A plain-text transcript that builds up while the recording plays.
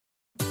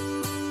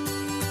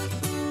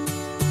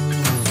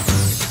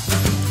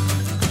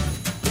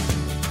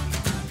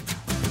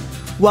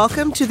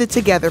Welcome to the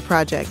Together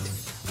Project,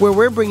 where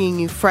we're bringing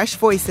you fresh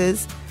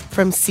voices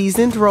from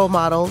seasoned role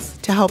models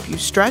to help you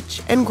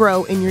stretch and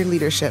grow in your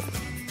leadership.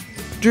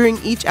 During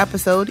each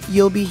episode,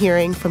 you'll be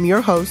hearing from your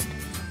host,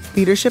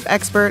 leadership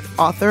expert,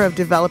 author of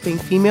Developing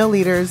Female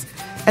Leaders,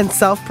 and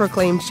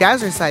self-proclaimed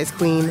jazzercise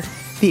queen,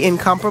 the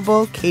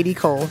incomparable Katie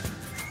Cole.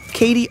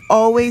 Katie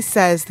always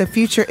says the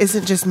future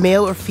isn't just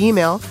male or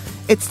female,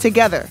 it's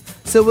together.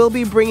 So we'll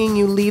be bringing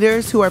you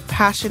leaders who are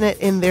passionate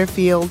in their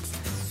fields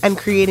and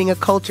creating a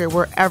culture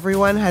where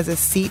everyone has a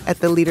seat at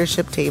the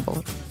leadership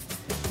table.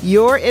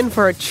 You're in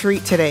for a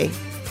treat today.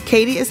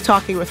 Katie is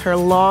talking with her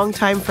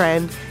longtime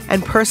friend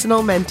and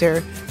personal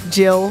mentor,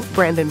 Jill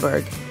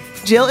Brandenburg.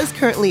 Jill is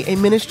currently a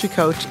ministry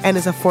coach and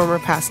is a former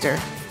pastor.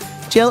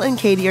 Jill and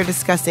Katie are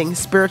discussing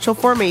spiritual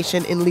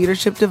formation in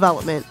leadership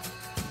development,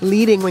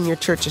 leading when your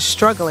church is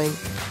struggling,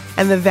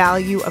 and the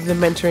value of the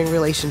mentoring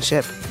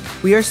relationship.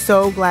 We are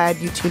so glad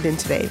you tuned in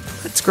today.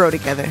 Let's grow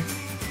together.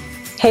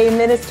 Hey,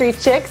 Ministry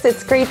Chicks,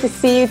 it's great to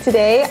see you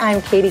today.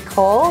 I'm Katie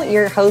Cole,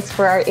 your host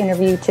for our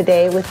interview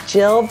today with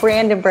Jill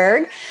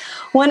Brandenburg,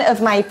 one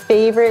of my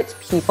favorite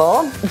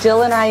people.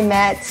 Jill and I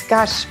met,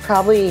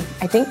 probably,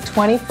 I think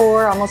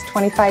 24, almost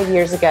 25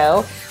 years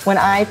ago when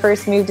I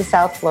first moved to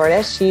South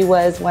Florida. She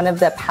was one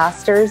of the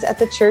pastors at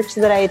the church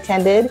that I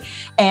attended,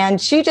 and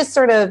she just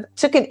sort of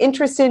took an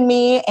interest in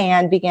me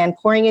and began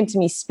pouring into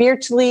me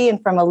spiritually and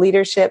from a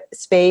leadership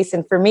space.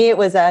 And for me, it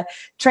was a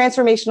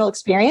transformational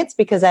experience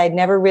because I had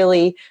never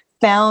really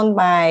found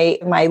my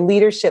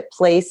leadership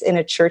place in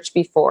a church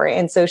before.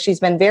 And so she's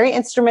been very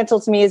instrumental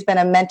to me, has been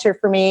a mentor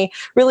for me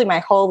really my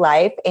whole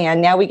life.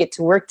 And now we get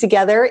to work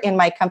together in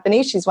my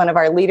company. She's one of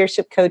our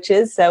leadership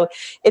coaches. So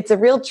it's a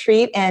real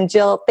treat. And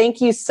Jill,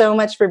 thank you so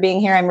much for being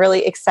here. I'm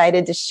really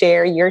excited to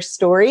share your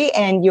story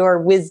and your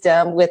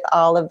wisdom with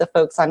all of the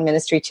folks on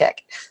Ministry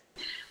Chick.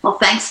 Well,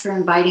 thanks for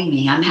inviting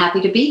me. I'm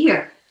happy to be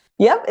here.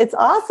 Yep, it's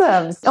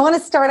awesome. I want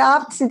to start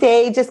off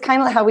today just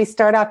kind of how we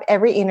start off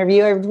every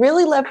interview. I would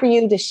really love for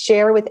you to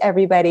share with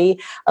everybody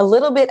a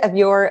little bit of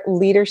your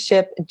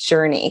leadership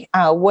journey,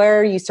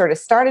 where you sort of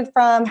started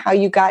from, how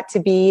you got to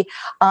be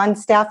on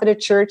staff at a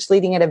church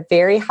leading at a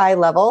very high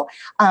level.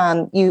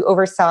 You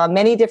oversaw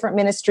many different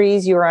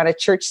ministries. You were on a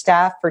church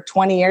staff for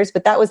 20 years,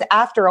 but that was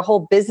after a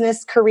whole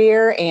business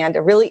career and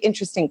a really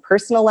interesting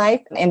personal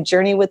life and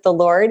journey with the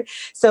Lord.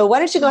 So why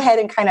don't you go ahead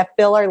and kind of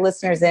fill our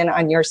listeners in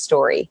on your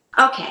story?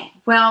 Okay.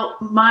 Well,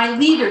 my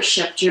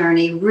leadership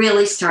journey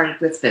really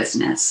started with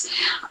business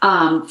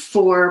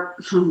for,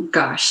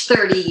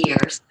 30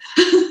 years.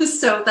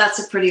 So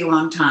that's a pretty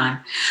long time.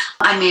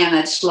 I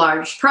managed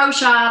large pro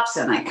shops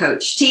and I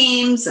coached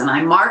teams and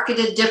I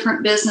marketed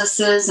different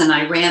businesses and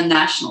I ran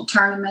national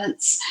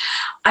tournaments.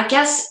 I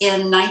guess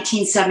in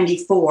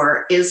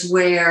 1974 is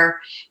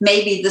where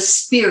maybe the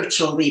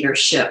spiritual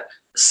leadership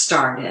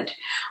started.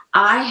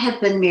 I had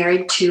been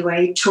married to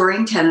a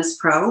touring tennis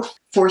pro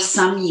for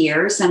some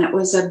years, and it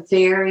was a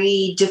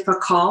very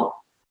difficult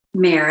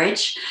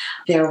marriage.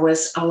 There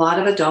was a lot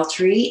of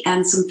adultery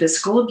and some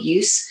physical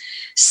abuse.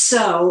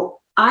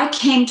 So I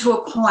came to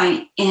a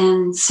point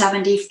in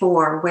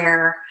 74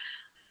 where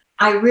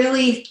I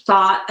really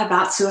thought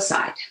about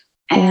suicide.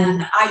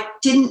 And I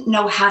didn't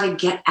know how to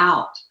get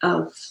out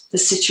of the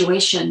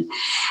situation.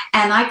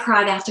 And I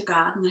cried out to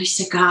God and I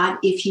said, God,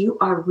 if you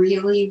are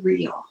really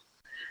real,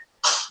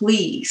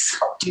 please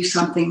do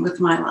something with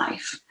my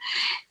life.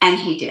 And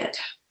he did.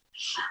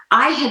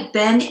 I had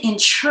been in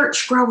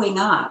church growing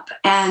up,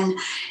 and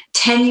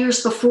 10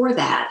 years before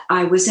that,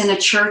 I was in a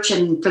church,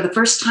 and for the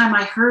first time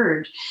I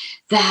heard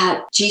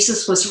that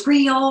Jesus was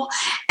real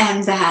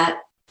and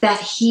that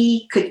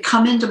he could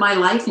come into my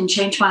life and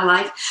change my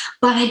life,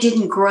 but I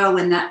didn't grow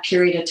in that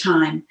period of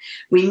time.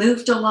 We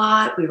moved a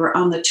lot, we were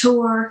on the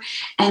tour,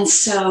 and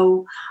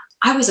so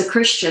I was a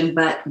Christian,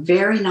 but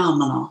very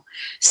nominal.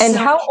 And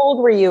how old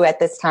were you at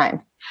this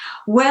time?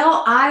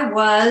 Well, I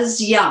was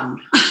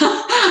young.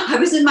 I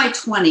was in my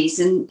 20s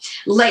and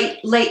late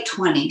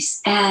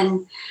 20s,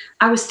 and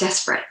I was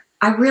desperate.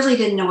 I really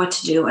didn't know what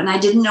to do, and I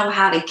didn't know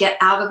how to get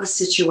out of the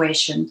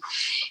situation.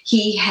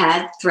 He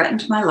had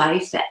threatened my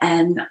life,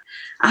 and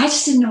I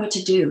just didn't know what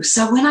to do.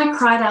 So when I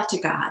cried out to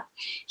God,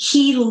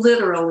 he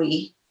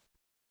literally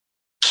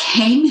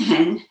came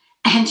in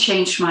and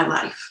changed my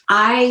life.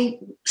 I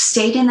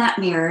stayed in that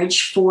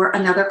marriage for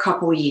another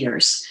couple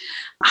years.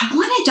 I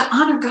wanted to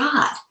honor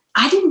God.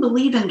 I didn't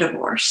believe in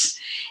divorce.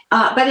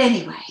 But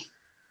anyway,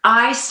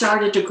 I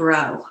started to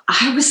grow.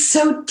 I was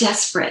so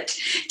desperate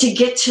to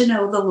get to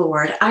know the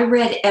Lord. I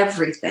read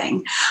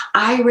everything.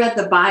 I read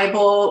the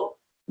Bible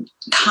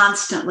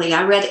constantly.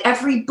 I read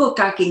every book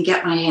I can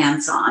get my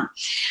hands on.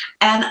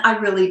 And I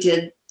really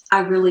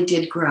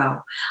did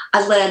grow.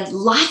 I led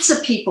lots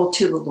of people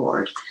to the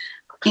Lord,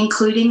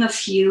 including a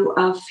few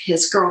of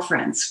his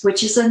girlfriends,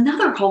 which is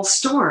another whole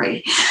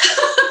story.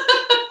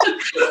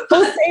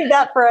 We'll save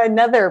that for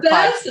another podcast.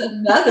 That's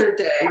another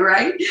day,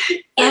 right?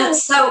 And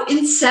so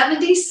in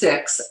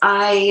 76,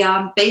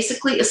 I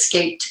basically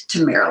escaped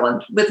to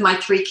Maryland with my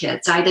 3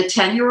 kids. I had a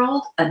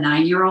 10-year-old, a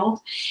 9-year-old,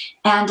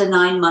 and a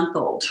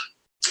 9-month-old.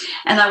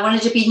 and I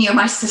wanted to be near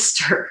my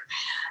sister.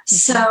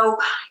 So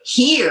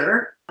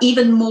here,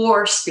 even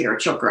more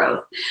spiritual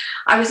growth.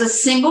 I was a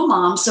single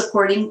mom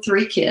supporting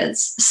 3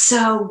 kids.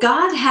 So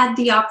God had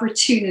the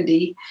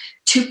opportunity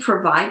to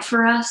provide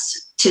for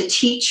us, to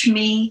teach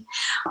me.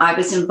 I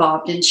was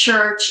involved in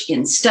church,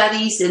 in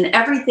studies, in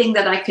everything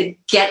that I could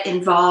get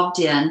involved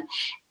in.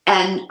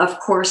 And of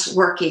course,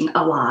 working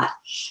a lot.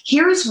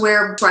 Here's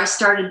where I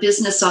started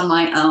business on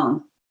my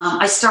own.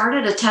 I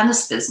started a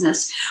tennis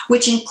business,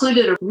 which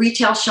included a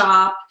retail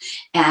shop,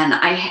 and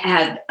I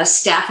had a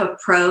staff of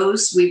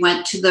pros. We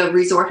went to the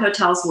resort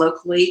hotels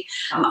locally.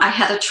 I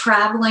had a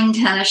traveling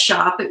tennis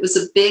shop. It was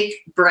a big,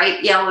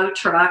 bright yellow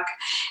truck,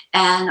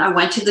 and I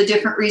went to the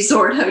different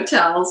resort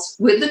hotels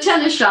with the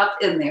tennis shop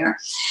in there.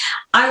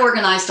 I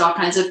organized all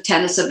kinds of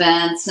tennis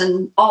events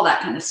and all that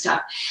kind of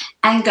stuff.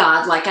 And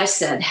God, like I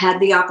said, had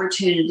the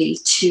opportunity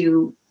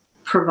to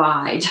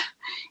provide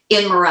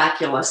in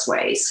miraculous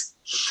ways.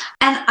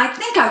 And I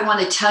think I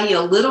want to tell you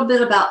a little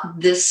bit about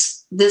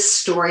this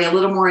story a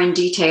little more in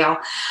detail.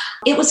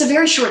 It was a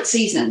very short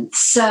season,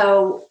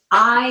 so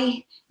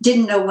I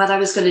didn't know what I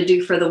was going to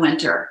do for the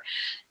winter.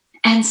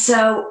 And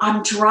so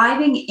I'm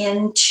driving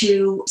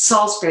into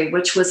Salisbury,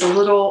 which was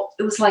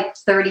it was like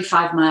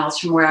 35 miles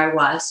from where I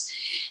was.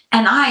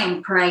 And I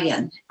am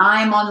praying.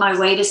 I'm on my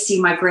way to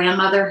see my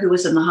grandmother who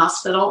was in the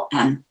hospital.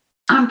 And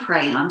I'm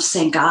praying. I'm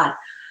saying, God,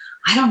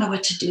 I don't know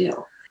what to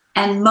do.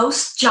 And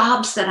most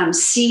jobs that I'm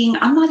seeing,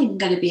 I'm not even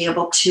going to be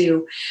able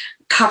to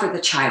cover the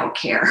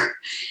childcare.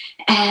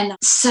 And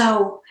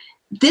so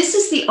this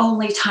is the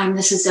only time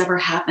this has ever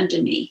happened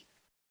to me.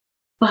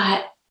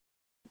 But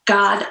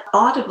God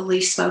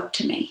audibly spoke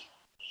to me.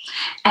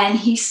 And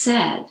he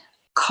said,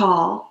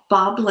 call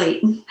Bob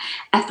Layton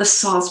at the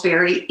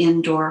Salisbury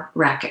Indoor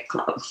Racket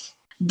Club.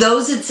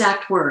 Those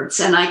exact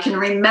words. And I can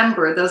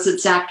remember those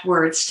exact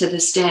words to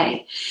this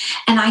day.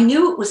 And I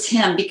knew it was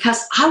him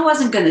because I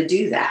wasn't going to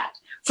do that.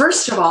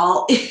 First of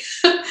all, it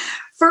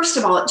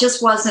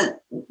just wasn't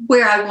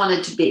where I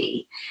wanted to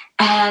be.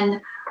 And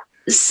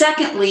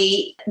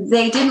secondly,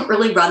 they didn't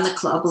really run the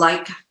club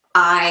like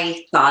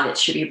I thought it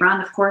should be run,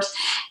 of course.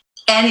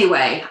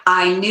 Anyway,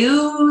 I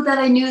knew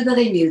that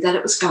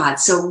it was God.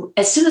 So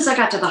as soon as I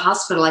got to the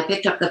hospital, I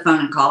picked up the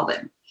phone and called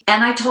him.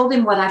 And I told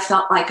him what I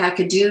felt like I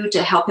could do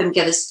to help him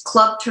get his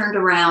club turned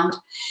around.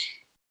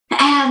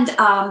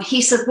 And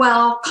he said,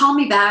 well, call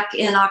me back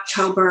in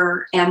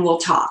October and we'll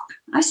talk.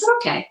 I said,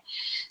 okay.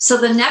 So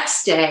the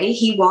next day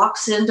he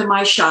walks into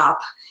my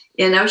shop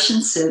in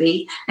Ocean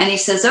City and he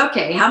says,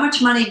 okay, how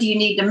much money do you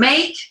need to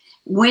make?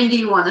 When do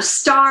you want to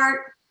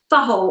start? The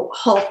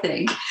whole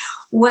thing.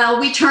 Well,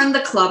 we turned the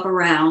club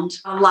around,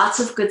 lots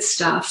of good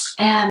stuff.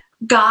 And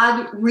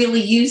God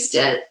really used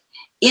it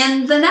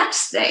in the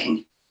next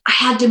thing. I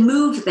had to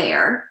move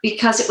there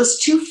because it was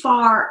too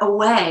far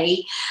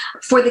away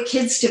for the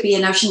kids to be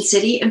in Ocean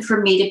City and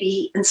for me to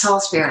be in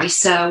Salisbury.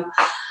 So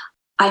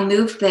I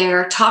moved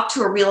there, talked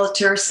to a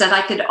realtor, said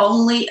I could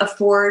only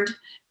afford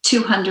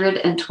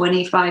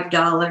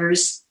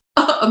 $225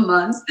 a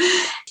month.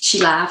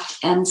 She laughed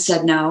and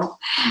said no.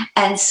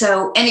 And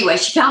so anyway,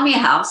 she found me a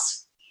house.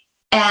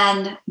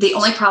 And the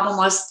only problem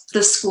was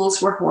the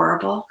schools were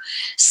horrible.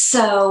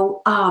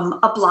 So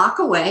a block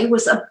away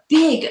was a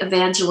big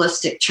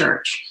evangelistic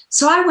church.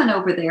 So I went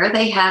over there.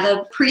 They had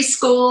a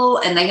preschool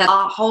and they had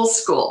a whole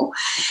school.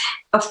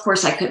 Of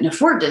course, I couldn't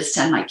afford to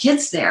send my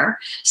kids there.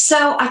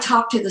 So I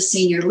talked to the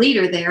senior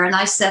leader there and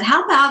I said,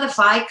 how about if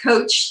I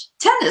coach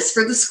tennis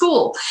for the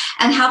school?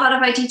 And how about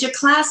if I teach a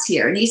class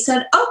here? And he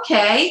said,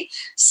 okay.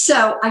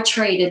 So I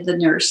traded the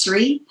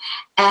nursery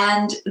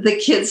and the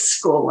kids'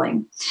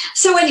 schooling.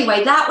 So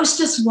anyway, that was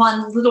just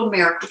one little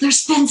miracle.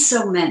 There's been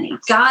so many.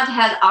 God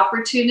had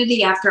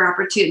opportunity after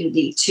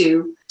opportunity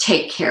to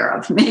take care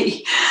of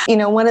me. You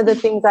know, one of the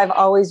things I've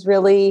always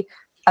really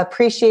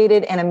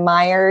appreciated and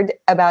admired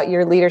about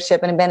your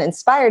leadership and been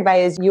inspired by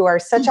is you are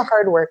such a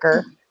hard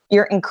worker.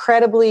 You're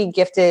incredibly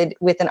gifted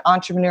with an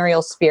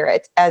entrepreneurial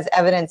spirit, as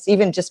evidenced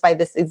even just by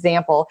this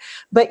example.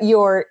 But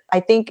your,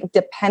 I think,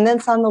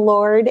 dependence on the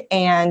Lord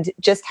and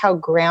just how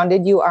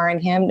grounded you are in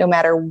Him, no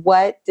matter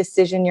what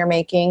decision you're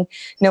making,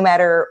 no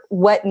matter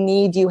what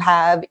need you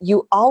have,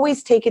 you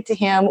always take it to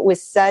Him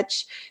with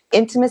such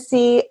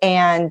intimacy.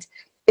 And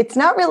it's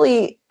not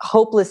really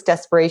hopeless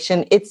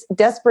desperation. It's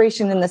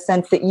desperation in the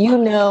sense that, you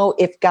know,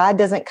 if God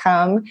doesn't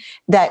come,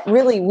 that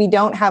really we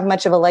don't have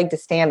much of a leg to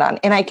stand on.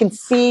 And I can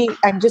see,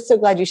 I'm just so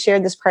glad you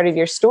shared this part of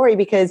your story,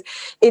 because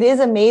it is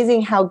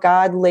amazing how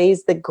God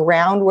lays the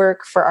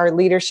groundwork for our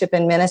leadership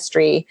and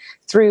ministry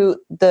through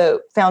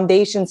the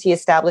foundations He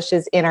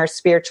establishes in our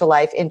spiritual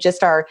life and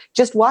just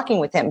walking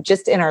with Him,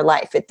 just in our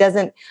life. It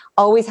doesn't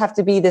always have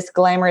to be this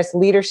glamorous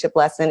leadership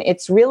lesson.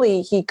 It's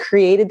really, He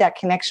created that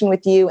connection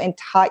with you and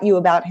taught you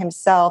about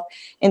Himself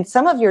in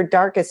some of your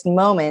darkest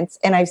moments.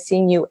 And I've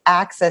seen you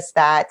access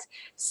that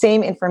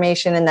same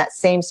information and that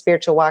same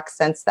spiritual walk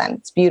since then.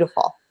 It's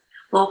beautiful.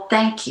 Well,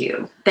 thank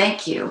you.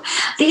 Thank you.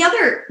 The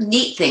other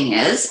neat thing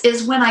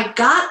is when I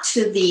got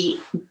to the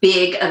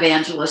big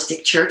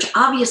evangelistic church,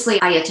 obviously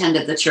I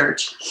attended the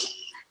church.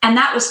 And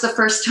that was the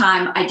first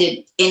time I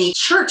did any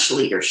church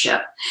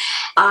leadership.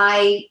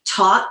 I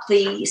taught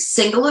the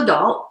single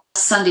adult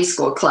Sunday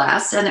school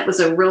class, and it was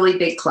a really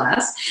big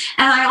class.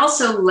 And I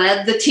also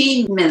led the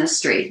teen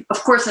ministry,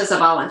 of course, as a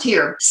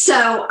volunteer.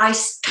 So I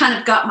kind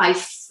of got my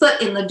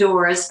foot in the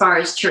door as far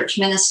as church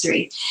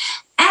ministry.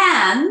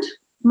 And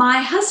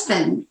my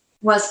husband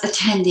was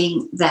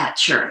attending that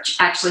church.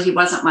 Actually, he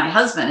wasn't my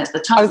husband at the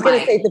time. I was going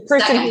to say the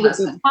person who would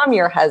become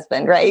your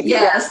husband, right?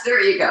 Yes,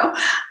 there you go.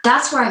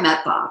 That's where I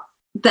met Bob.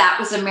 That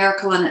was a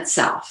miracle in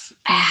itself.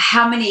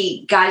 How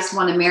many guys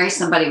want to marry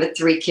somebody with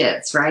 3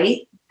 kids,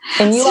 right?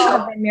 And you all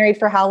have been married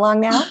for how long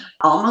now?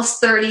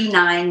 Almost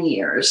 39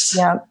 years.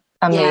 Yeah.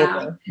 Amazing.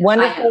 Yeah,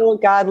 wonderful,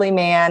 godly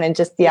man. And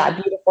just,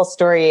 beautiful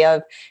story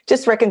of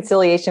just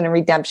reconciliation and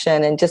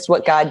redemption and just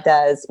what God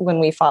does when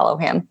we follow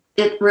him.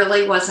 It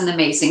really was an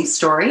amazing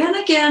story. And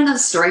again, a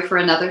story for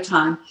another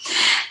time.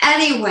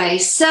 Anyway,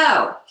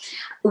 so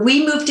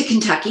we moved to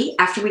Kentucky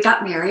after we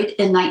got married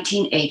in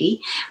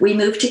 1980. We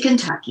moved to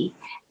Kentucky,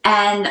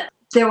 and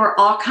there were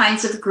all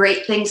kinds of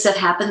great things that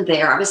happened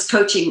there. I was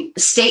coaching a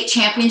state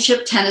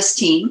championship tennis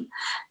team.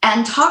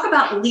 And talk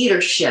about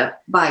leadership,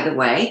 by the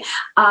way,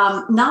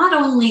 not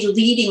only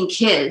leading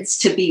kids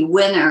to be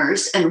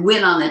winners and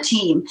win on a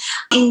team.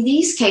 In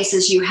these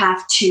cases, you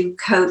have to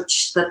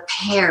coach the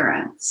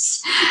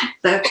parents.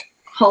 The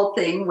whole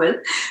thing with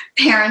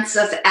parents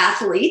of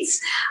athletes.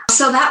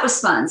 So that was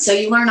fun. So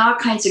you learn all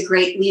kinds of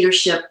great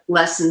leadership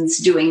lessons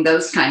doing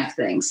those kind of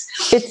things.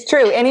 It's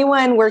true.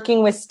 Anyone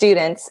working with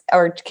students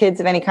or kids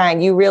of any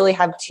kind, you really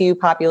have 2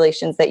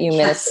 populations that you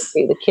minister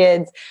to, the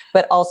kids,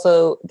 but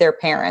also their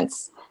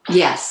parents.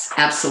 Yes,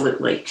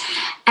 absolutely.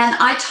 And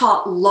I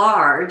taught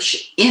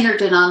large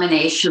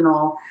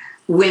interdenominational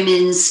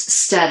women's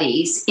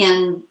studies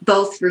in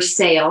both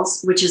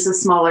Versailles, which is a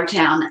smaller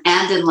town,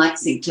 and in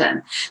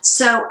Lexington.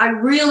 So I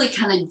really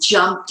kind of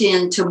jumped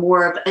into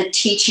more of a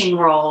teaching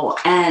role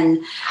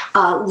and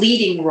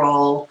leading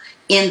role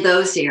in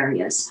those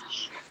areas.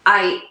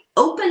 I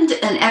opened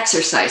an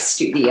exercise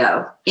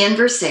studio in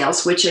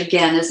Versailles, which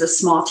again is a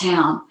small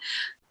town.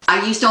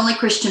 I used only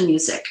Christian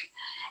music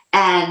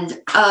and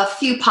a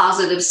few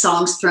positive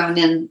songs thrown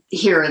in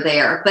here or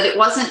there, but it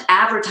wasn't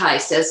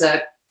advertised as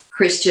a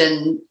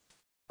Christian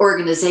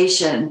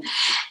organization,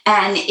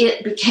 and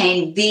it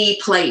became the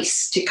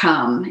place to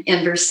come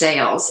in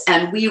Versailles.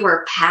 And we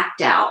were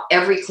packed out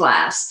every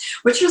class,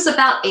 which was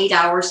about 8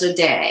 hours a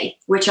day,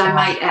 which I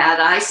might add,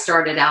 I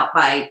started out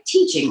by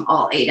teaching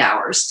all 8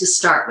 hours to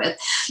start with.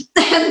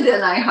 And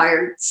then I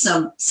hired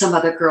some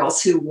other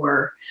girls who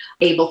were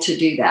able to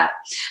do that.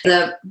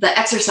 The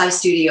exercise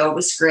studio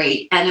was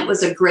great, and it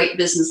was a great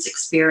business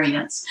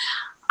experience.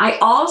 I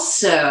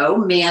also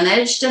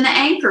managed an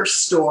anchor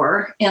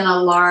store in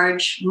a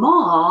large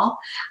mall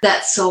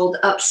that sold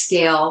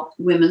upscale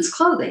women's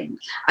clothing.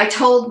 I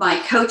told my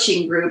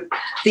coaching group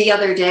the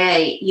other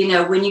day,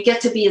 when you get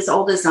to be as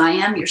old as I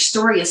am, your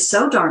story is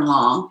so darn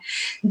long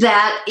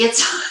that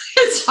it's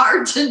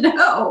hard to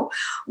know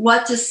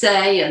what to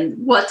say and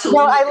what to leave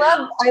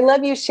out. I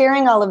love you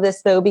sharing all of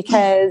this, though,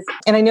 because,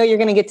 and I know you're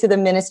going to get to the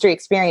ministry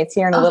experience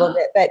here in a little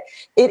bit, but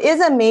it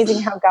is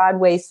amazing how God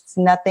wastes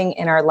nothing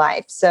in our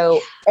life. So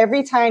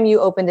every time you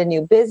opened a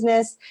new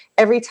business,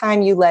 every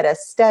time you let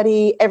us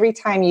study, every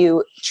time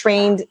you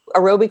trained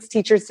aerobics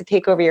teachers to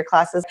take over your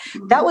classes,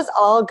 that was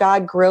all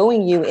God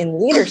growing you in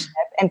leadership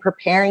and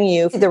preparing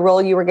you for the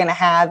role you were going to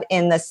have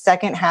in the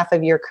second half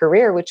of your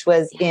career, which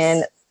was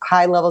in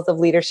high levels of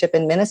leadership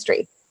and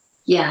ministry.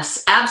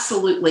 Yes,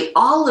 absolutely.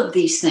 All of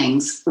these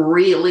things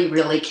really,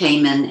 really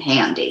came in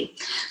handy.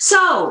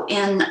 So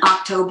in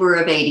October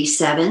of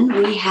 87,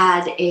 we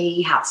had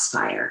a house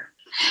fire,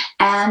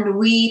 and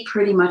we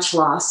pretty much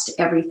lost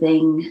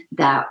everything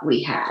that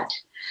we had.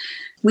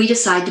 We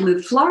decided to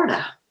move to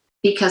Florida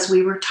because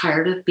we were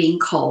tired of being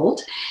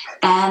cold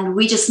and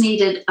we just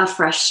needed a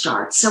fresh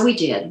start. So we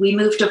did. We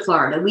moved to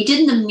Florida. We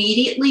didn't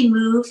immediately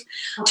move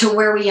to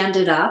where we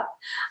ended up.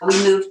 We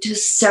moved to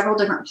several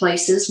different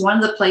places. One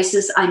of the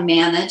places I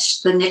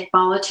managed, the Nick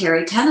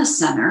Bollettieri Tennis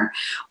Center,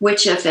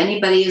 which if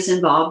anybody is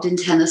involved in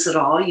tennis at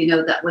all,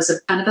 that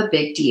was kind of a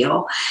big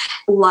deal.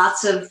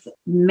 Lots of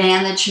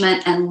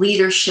management and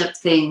leadership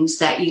things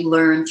that you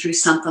learn through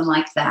something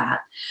like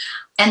that.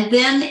 And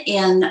then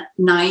in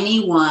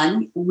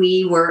 91,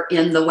 we were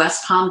in the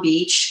West Palm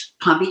Beach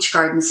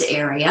Gardens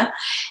area,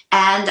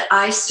 and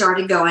I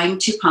started going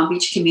to Palm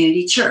Beach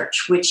Community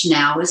Church, which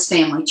now is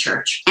Family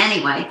Church.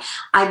 Anyway,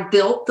 I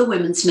built the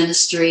women's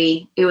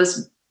ministry. It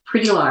was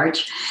pretty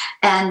large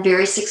and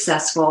very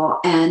successful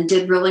and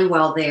did really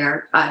well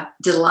there. I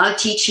did a lot of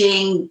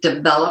teaching,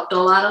 developed a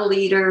lot of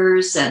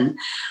leaders, and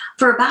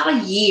for about a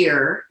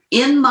year,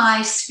 in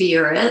my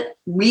spirit,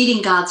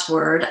 reading God's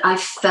word, I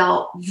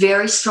felt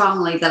very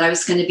strongly that I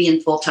was going to be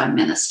in full-time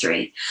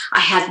ministry.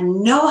 I had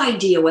no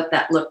idea what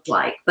that looked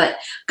like, but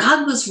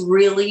God was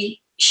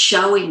really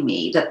showing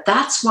me that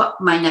that's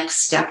what my next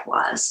step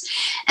was.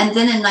 And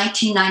then in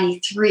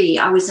 1993,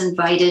 I was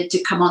invited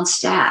to come on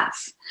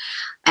staff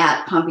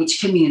at Palm Beach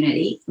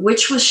Community,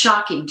 which was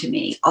shocking to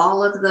me.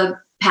 All of the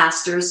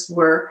pastors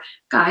were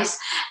guys,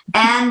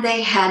 and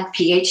they had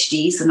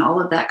PhDs and all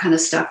of that kind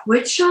of stuff,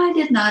 which I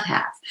did not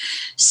have.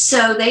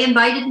 So they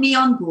invited me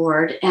on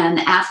board, and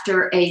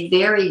after a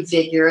very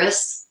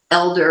vigorous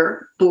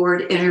elder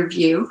board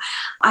interview,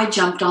 I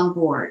jumped on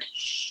board.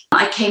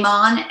 I came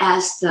on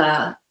as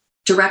the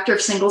director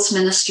of singles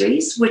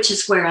ministries, which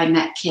is where I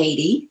met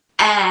Katie,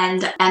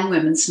 and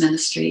women's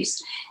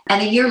ministries.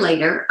 And a year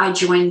later, I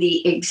joined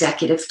the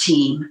executive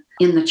team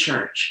in the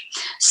church.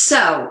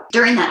 So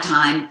during that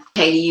time,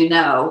 Katie, you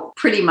know,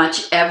 pretty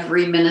much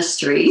every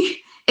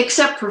ministry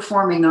except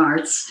performing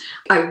arts,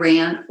 I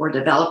ran or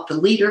developed the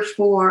leader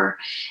for.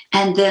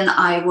 And then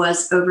I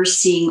was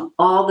overseeing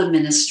all the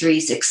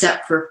ministries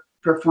except for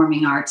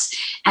performing arts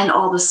and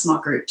all the small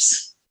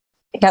groups.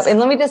 Yeah, and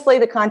let me just lay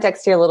the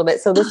context here a little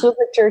bit. So this was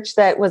a church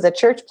that was a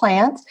church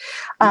plant.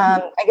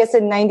 I guess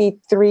in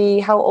 93,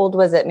 how old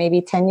was it? Maybe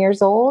 10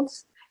 years old?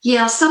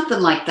 Yeah,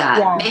 something like that.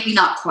 Yeah. Maybe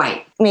not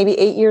quite. Maybe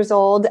 8 years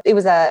old. It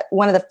was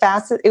one of the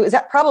fastest, it was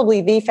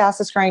probably the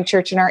fastest growing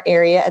church in our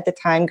area at the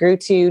time, grew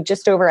to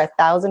just over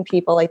 1,000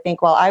 people, I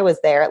think, while I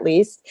was there at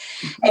least.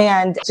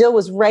 And Jill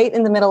was right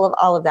in the middle of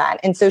all of that.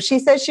 And so she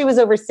says she was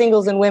over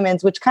singles and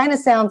women's, which kind of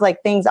sounds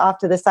like things off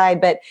to the side,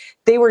 but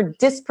they were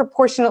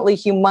disproportionately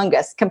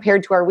humongous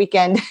compared to our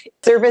weekend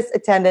service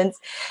attendance.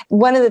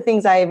 One of the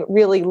things I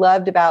really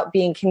loved about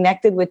being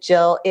connected with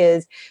Jill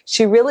is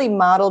she really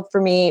modeled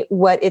for me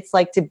what it's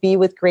like to be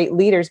with great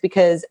leaders,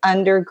 because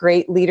under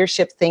great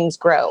leadership, things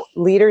grow.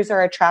 Leaders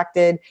are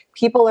attracted,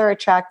 people are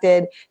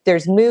attracted,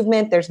 there's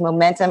movement, there's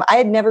momentum. I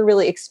had never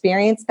really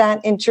experienced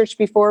that in church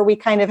before. We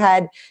kind of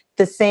had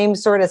the same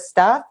sort of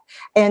stuff.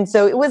 And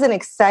so it was an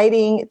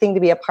exciting thing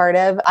to be a part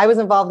of. I was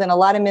involved in a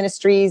lot of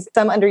ministries,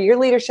 some under your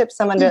leadership,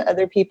 some under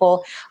other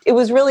people. It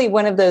was really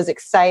one of those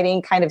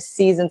exciting kind of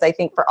seasons, I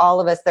think, for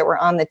all of us that were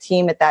on the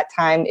team at that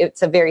time.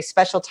 It's a very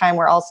special time.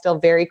 We're all still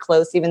very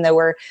close, even though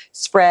we're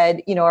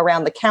spread,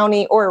 around the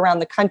county or around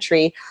the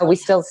country. We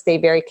still stay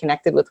very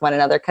connected with one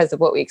another because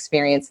of what we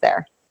experienced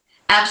there.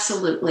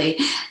 Absolutely.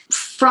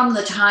 From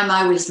the time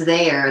I was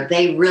there,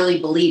 they really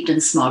believed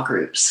in small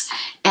groups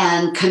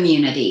and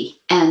community.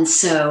 And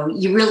so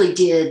you really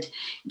did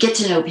get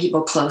to know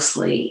people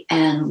closely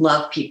and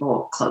love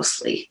people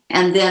closely.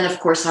 And then, of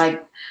course, I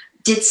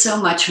did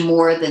so much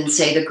more than,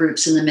 say, the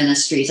groups and the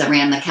ministries. I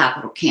ran the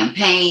capital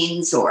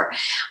campaigns or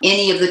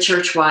any of the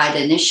church-wide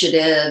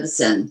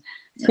initiatives. And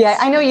yeah,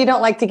 I know you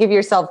don't like to give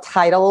yourself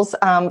titles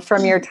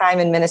from your time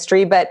in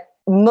ministry, but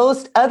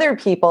most other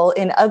people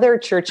in other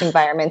church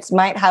environments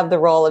might have the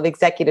role of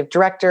executive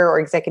director or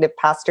executive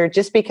pastor,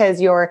 just because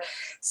your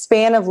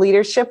span of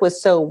leadership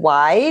was so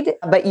wide,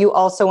 but you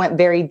also went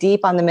very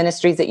deep on the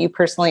ministries that you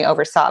personally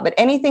oversaw. But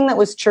anything that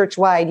was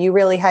church-wide, you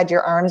really had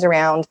your arms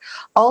around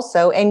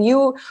also. And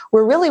you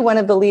were really one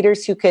of the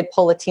leaders who could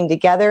pull a team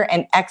together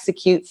and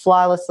execute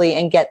flawlessly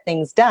and get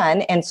things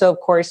done. And so, of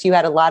course, you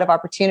had a lot of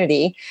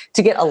opportunity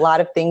to get a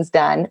lot of things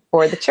done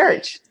for the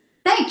church.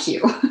 Thank you.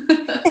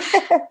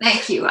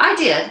 Thank you. I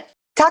did.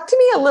 Talk to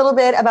me a little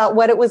bit about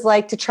what it was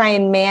like to try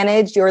and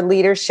manage your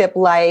leadership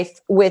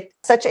life with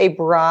such a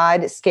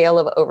broad scale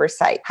of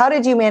oversight. How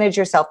did you manage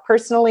yourself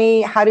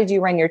personally? How did you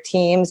run your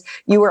teams?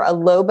 You were a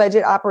low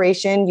budget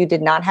operation. You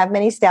did not have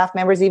many staff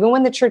members. Even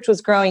when the church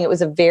was growing, it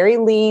was a very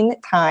lean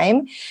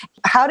time.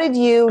 How did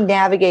you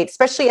navigate,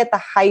 especially at the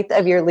height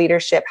of your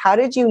leadership? How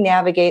did you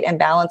navigate and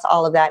balance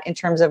all of that in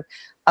terms of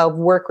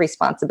work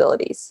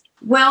responsibilities?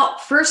 Well,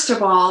 first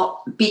of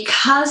all,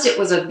 because it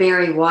was a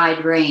very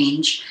wide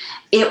range,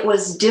 it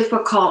was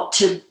difficult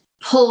to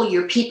pull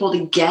your people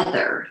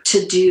together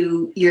to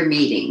do your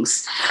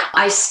meetings.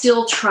 I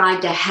still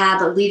tried to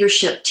have a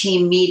leadership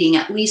team meeting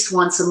at least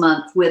once a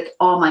month with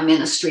all my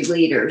ministry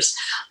leaders,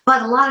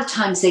 but a lot of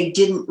times they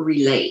didn't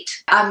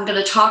relate. I'm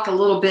going to talk a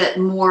little bit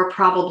more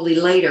probably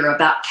later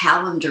about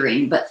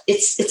calendaring, but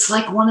it's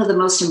like one of the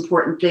most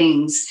important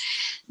things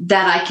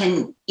that I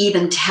can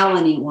even tell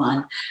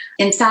anyone.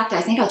 In fact,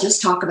 I think I'll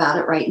just talk about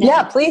it right now.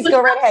 Yeah, please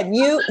go right ahead.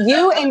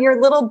 You and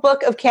your little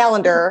book of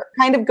calendar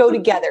kind of go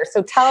together.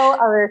 So tell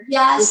our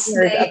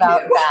listeners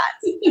about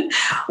that.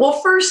 Well,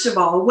 first of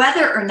all,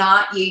 whether or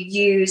not you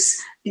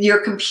use your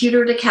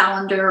computer to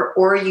calendar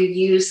or you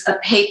use a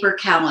paper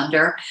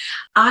calendar,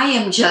 I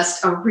am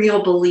just a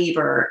real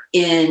believer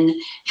in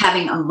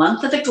having a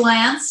month at a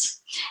glance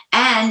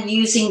and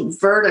using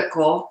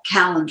vertical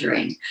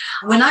calendaring.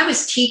 When I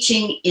was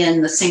teaching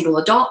in the single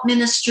adult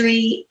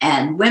ministry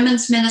and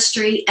women's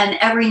ministry, and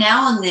every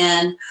now and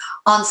then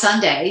on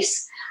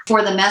Sundays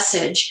for the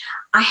message,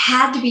 I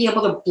had to be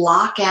able to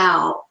block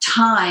out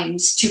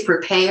times to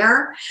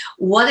prepare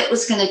what it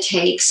was going to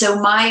take. So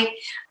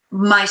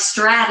my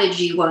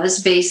strategy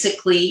was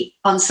basically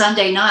on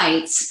Sunday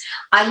nights,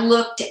 I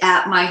looked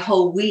at my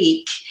whole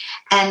week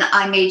and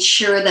I made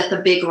sure that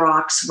the big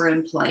rocks were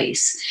in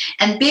place.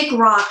 And big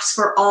rocks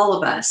for all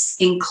of us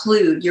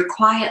include your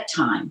quiet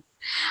time,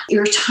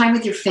 your time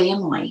with your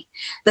family,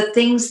 the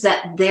things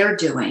that they're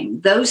doing.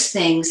 Those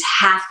things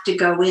have to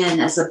go in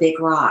as a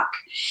big rock.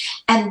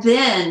 And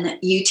then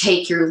you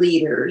take your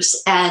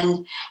leaders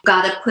and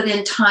got to put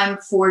in time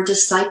for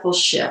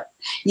discipleship.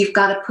 You've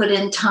got to put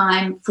in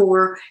time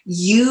for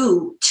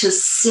you to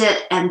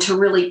sit and to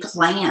really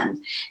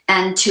plan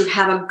and to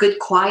have a good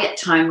quiet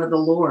time with the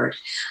Lord.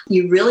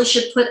 You really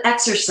should put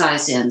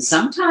exercise in.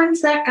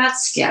 Sometimes that got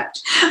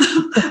skipped.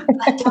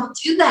 But don't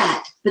do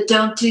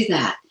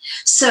that.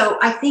 So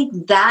I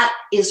think that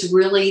is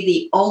really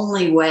the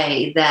only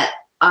way that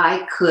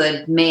I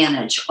could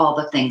manage all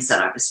the things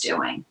that I was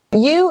doing.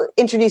 You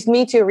introduced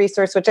me to a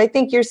resource, which I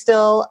think you're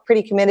still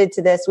pretty committed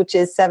to this, which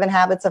is 7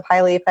 Habits of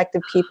Highly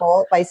Effective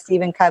People by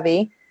Stephen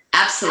Covey.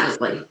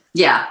 Absolutely.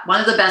 Yeah.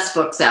 One of the best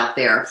books out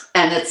there.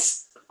 And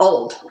it's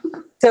old.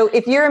 So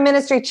if you're a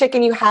ministry chick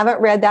and you haven't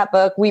read that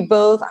book, we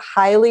both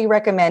highly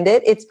recommend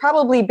it. It's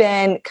probably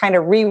been kind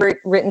of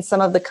rewritten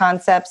some of the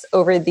concepts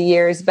over the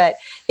years, but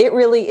it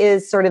really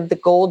is sort of the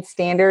gold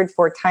standard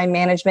for time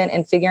management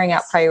and figuring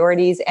out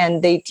priorities.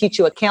 And they teach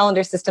you a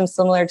calendar system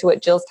similar to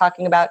what Jill's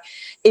talking about.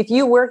 If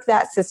you work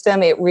that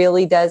system, it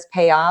really does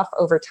pay off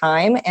over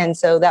time. And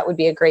so that would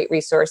be a great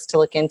resource to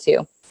look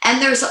into. And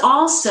there's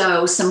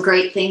also some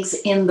great things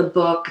in the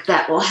book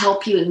that will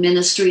help you in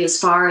ministry as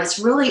far as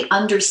really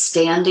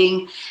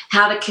understanding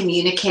how to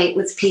communicate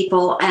with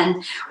people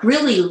and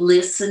really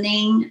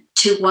listening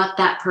to what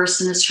that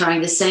person is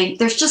trying to say.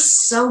 There's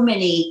just so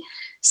many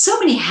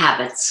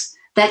habits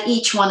that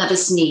each one of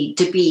us need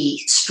to be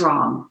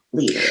strong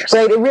leaders.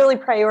 Right. It really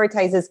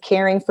prioritizes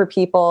caring for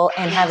people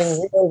and having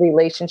real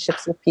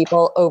relationships with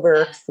people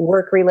over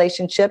work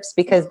relationships,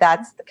 because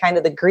that's the kind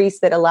of the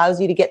grease that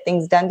allows you to get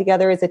things done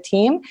together as a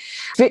team.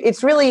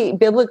 It's really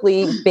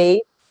biblically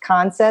based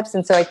concepts.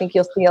 And so I think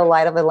you'll see a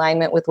lot of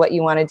alignment with what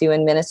you want to do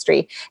in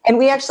ministry. And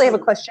we actually have a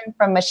question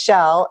from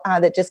Michelle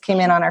that just came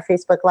in on our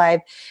Facebook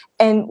Live,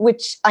 and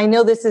which I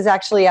know this is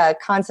actually a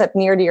concept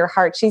near to your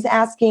heart. She's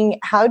asking,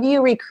 how do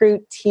you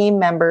recruit team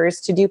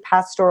members to do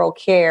pastoral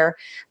care,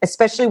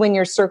 especially when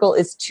your circle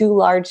is too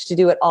large to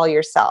do it all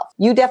yourself?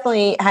 You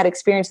definitely had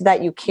experience with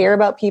that. You care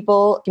about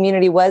people.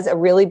 Community was a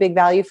really big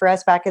value for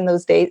us back in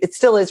those days. It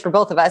still is for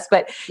both of us,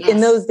 but yes.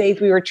 In those days,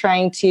 we were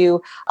trying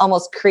to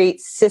almost create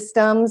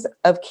systems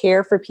of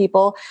care for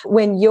people.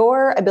 When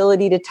your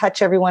ability to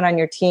touch everyone on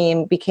your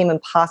team became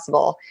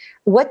impossible,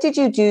 what did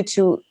you do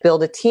to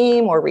build a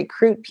team or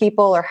recruit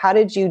people, or how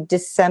did you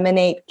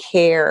disseminate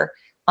care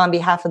on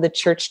behalf of the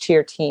church to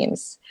your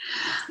teams?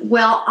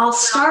 Well, I'll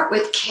start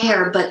with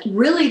care, but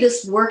really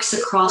this works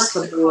across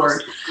the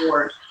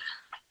board.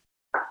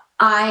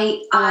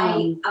 I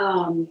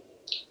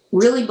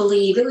really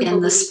believe in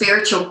the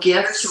spiritual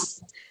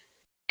gifts.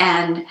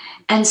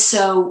 And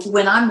so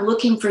when I'm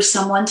looking for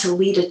someone to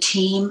lead a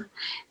team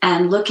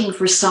and looking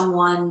for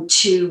someone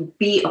to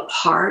be a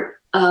part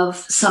of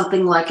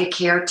something like a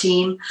care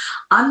team,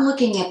 I'm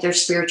looking at their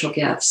spiritual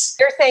gifts.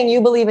 You're saying you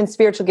believe in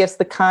spiritual gifts,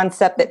 the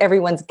concept that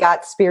everyone's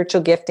got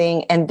spiritual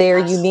gifting and their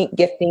unique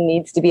gifting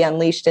needs to be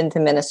unleashed into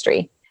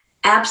ministry.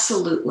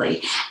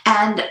 Absolutely.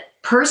 And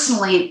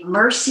personally,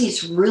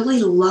 mercy's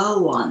really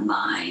low on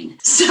mine.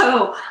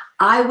 So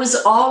I was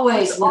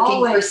always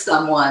looking for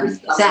someone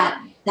that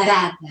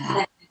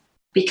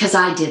because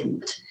I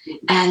didn't.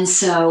 And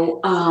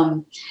so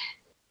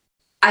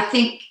I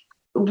think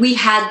we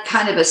had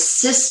kind of a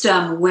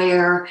system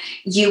where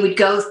you would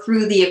go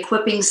through the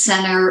equipping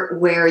center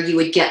where you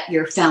would get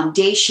your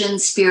foundation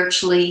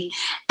spiritually,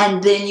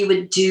 and then you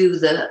would do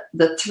the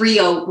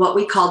what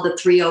we called the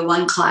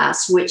 301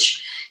 class,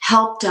 which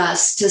helped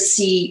us to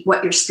see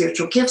what your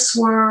spiritual gifts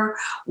were,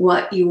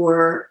 what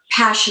your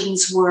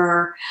passions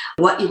were,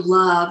 what you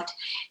loved,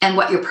 and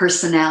what your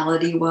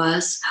personality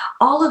was,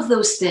 all of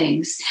those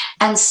things.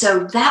 And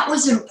so that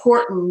was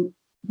important.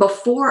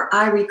 Before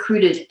I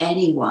recruited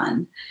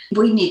anyone,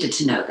 we needed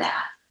to know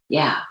that.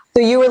 Yeah.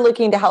 So you were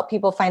looking to help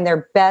people find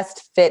their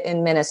best fit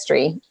in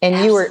ministry. And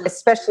Absolutely. You were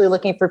especially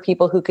looking for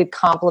people who could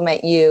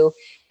complement you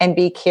and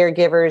be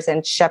caregivers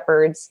and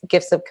shepherds,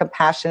 gifts of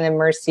compassion and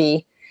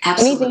mercy.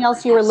 Absolutely. Anything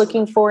else you were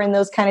looking for in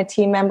those kind of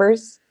team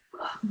members?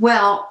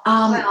 Well,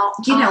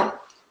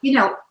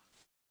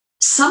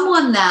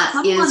 someone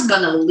that is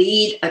going to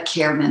lead a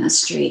care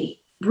ministry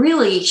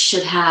really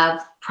should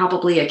have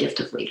probably a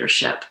gift of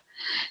leadership,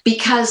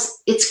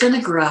 because it's going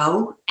to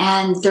grow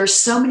and there's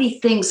so many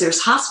things.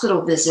 There's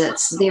hospital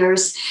visits.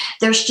 There's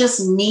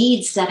just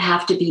needs that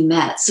have to be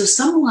met. So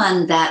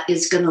someone that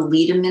is going to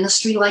lead a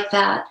ministry like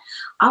that,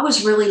 I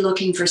was really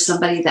looking for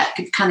somebody that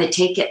could kind of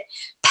take it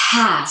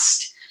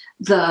past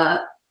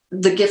the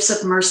gifts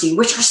of mercy,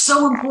 which are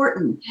so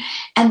important.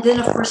 And then,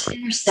 of course,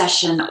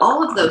 intercession,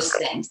 all of those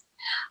things.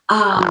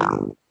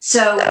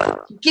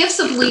 So gifts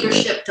of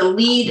leadership to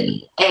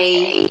lead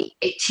a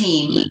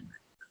team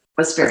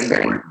was very,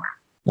 very important.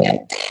 Yeah.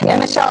 And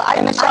Michelle, I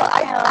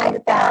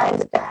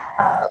found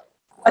that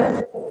one of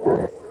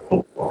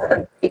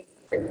the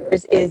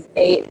things is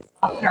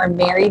often are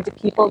married to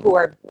people who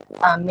are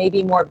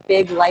maybe more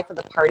big life of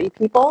the party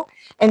people.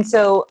 And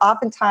so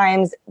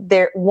oftentimes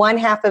one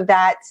half of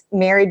that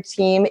married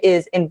team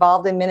is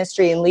involved in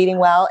ministry and leading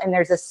well. And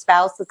there's a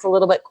spouse that's a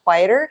little bit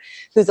quieter,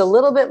 who's a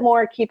little bit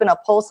more keeping a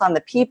pulse on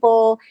the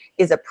people,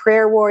 is a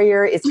prayer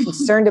warrior, is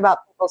concerned about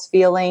people's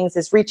feelings,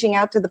 is reaching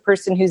out to the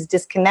person who's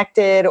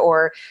disconnected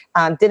or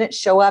didn't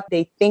show up.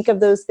 They think of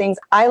those things.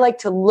 I like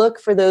to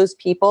look for those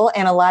people.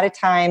 And a lot of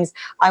times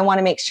I want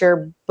to make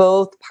sure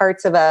both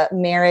parts of a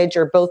marriage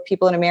or both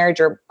people in a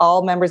marriage or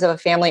all members of a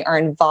family are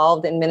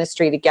involved in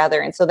ministry together.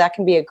 And so that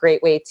can be a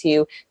great way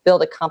to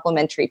build a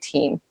complementary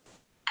team.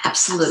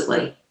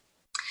 Absolutely.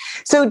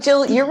 So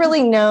Jill, you're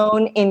really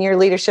known in your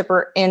leadership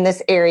or in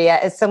this area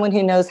as someone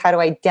who knows how to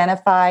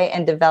identify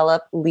and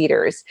develop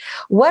leaders.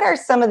 What are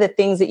some of the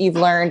things that you've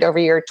learned over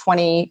your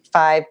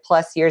 25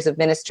 plus years of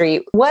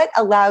ministry? What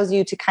allows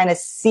you to kind of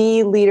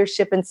see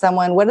leadership in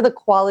someone? What are the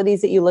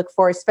qualities that you look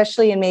for,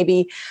 especially in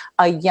maybe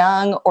a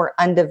young or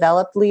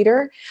undeveloped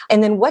leader?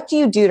 And then what do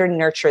you do to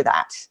nurture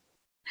that?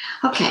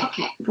 Okay.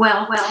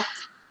 Well,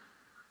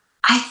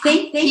 I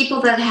think people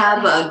that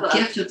have a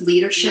gift of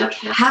leadership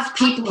have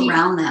people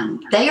around them.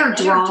 They are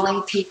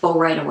drawing people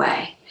right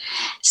away.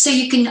 So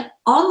you can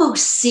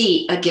almost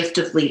see a gift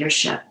of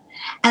leadership.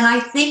 And I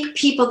think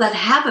people that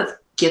have a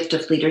gift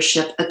of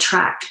leadership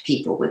attract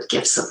people with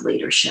gifts of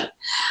leadership.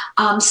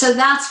 So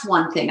that's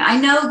one thing.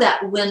 I know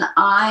that when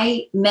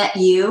I met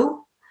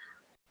you,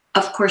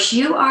 of course,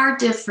 you are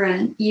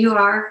different. You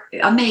are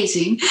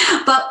amazing.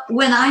 But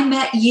when I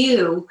met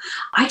you,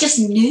 I just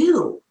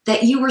knew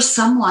that you were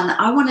someone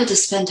I wanted to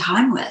spend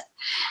time with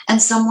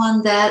and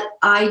someone that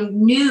I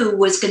knew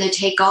was going to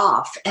take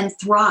off and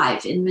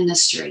thrive in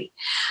ministry.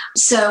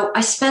 So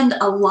I spend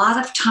a lot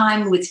of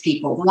time with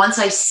people. Once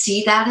I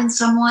see that in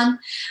someone,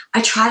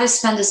 I try to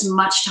spend as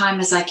much time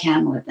as I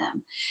can with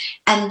them.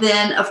 And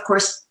then, of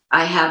course,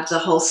 I have the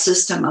whole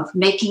system of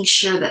making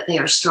sure that they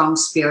are strong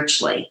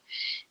spiritually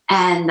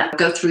and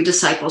go through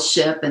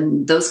discipleship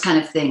and those kind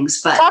of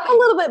things. But talk a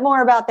little bit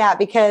more about that,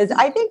 because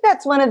I think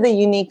that's one of the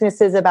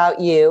uniquenesses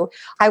about you.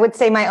 I would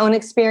say my own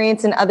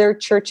experience in other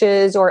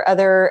churches or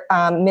other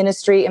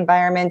ministry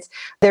environments,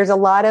 there's a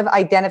lot of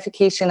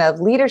identification of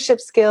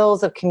leadership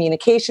skills, of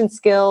communication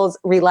skills,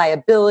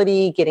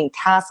 reliability, getting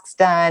tasks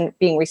done,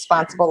 being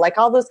responsible, like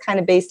all those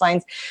kind of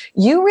baselines.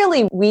 You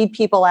really weed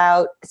people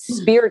out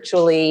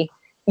spiritually.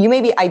 You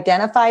maybe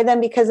identify them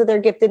because of their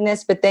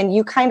giftedness, but then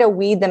you kind of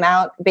weed them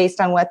out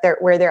based on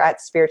where they're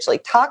at spiritually.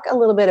 Talk a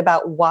little bit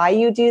about why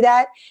you do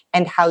that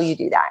and how you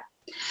do that.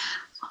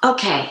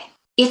 Okay.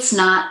 It's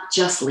not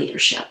just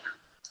leadership.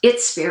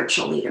 It's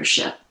spiritual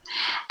leadership.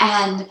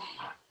 And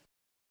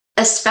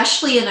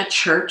especially in a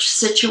church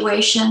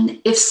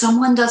situation, if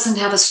someone doesn't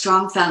have a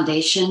strong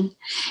foundation,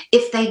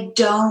 if they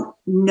don't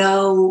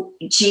know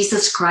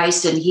Jesus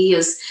Christ and he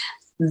is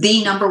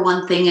the number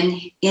one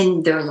thing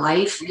in their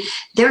life,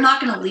 they're not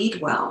going to lead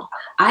well.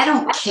 I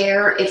don't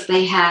care if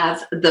they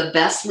have the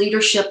best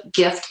leadership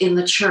gift in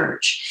the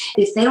church.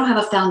 If they don't have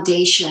a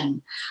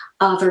foundation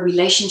of a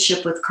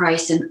relationship with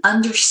Christ and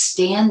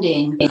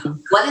understanding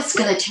what it's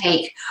going to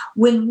take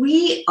when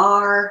we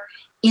are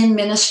in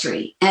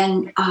ministry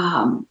and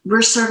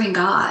we're serving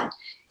God,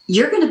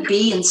 you're going to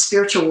be in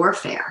spiritual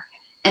warfare.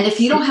 And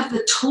if you don't have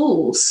the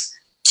tools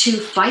to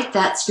fight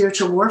that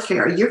spiritual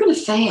warfare, you're going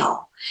to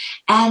fail.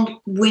 And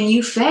when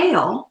you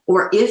fail,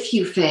 or if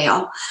you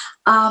fail,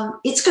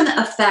 it's going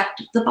to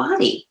affect the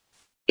body.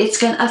 It's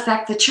going to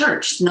affect the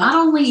church, not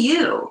only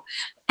you.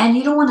 And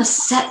you don't want to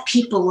set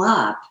people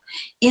up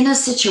in a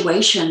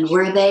situation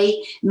where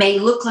they may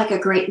look like a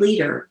great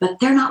leader, but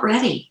they're not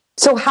ready.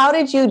 So how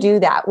did you do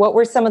that? What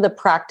were some of the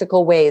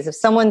practical ways? If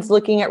someone's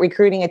looking at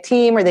recruiting a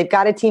team, or they've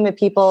got a team of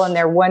people and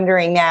they're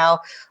wondering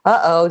now,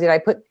 did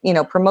I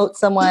promote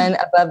someone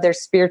above their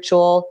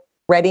spiritual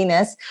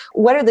readiness?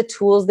 What are the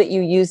tools that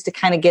you use to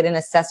kind of get an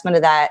assessment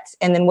of that?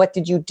 And then what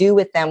did you do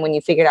with them when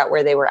you figured out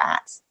where they were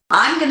at?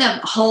 I'm going to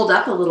hold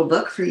up a little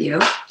book for you.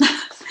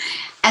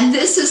 And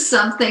this is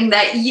something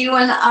that you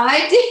and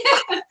I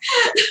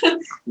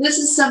did. This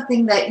is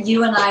something that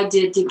you and I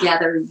did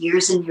together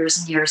years and years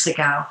and years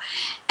ago.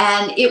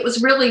 And it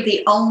was really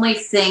the only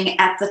thing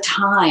at the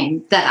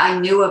time that I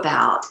knew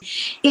about.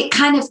 It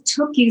kind of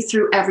took you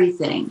through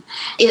everything.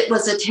 It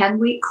was a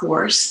 10-week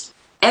course.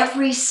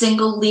 Every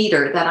single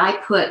leader that I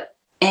put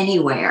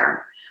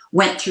anywhere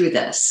went through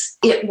this.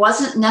 It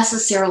wasn't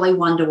necessarily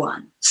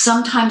one-to-one.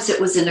 Sometimes it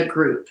was in a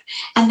group,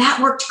 and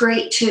that worked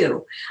great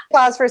too.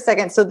 Pause for a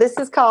second. So this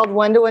is called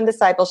One-to-One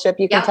Discipleship.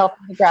 You can tell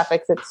from the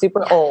graphics, it's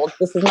super old.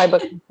 This is my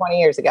book from 20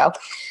 years ago.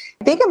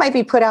 I think it might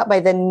be put out by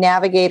the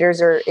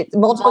Navigators or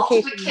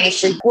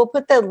Multiplication. We'll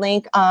put the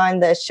link on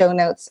the show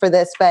notes for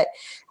this, but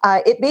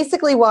it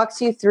basically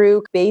walks you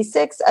through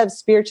basics of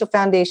spiritual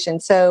foundation.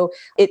 So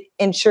it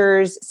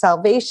ensures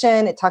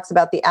salvation. It talks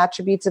about the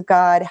attributes of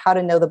God, how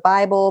to know the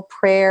Bible,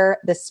 prayer,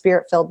 the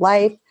Spirit-filled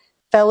life,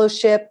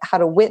 fellowship, how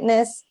to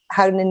witness,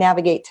 how to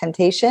navigate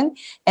temptation,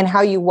 and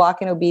how you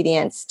walk in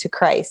obedience to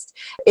Christ.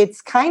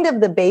 It's kind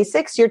of the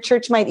basics. Your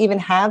church might even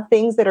have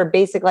things that are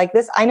basic like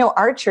this. I know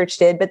our church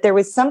did, but there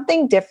was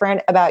something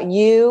different about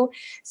you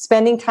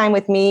spending time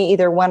with me,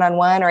 either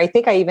one-on-one, or I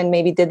think I even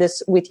maybe did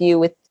this with you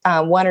with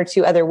one or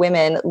two other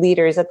women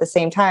leaders at the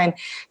same time.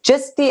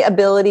 Just the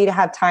ability to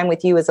have time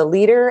with you as a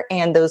leader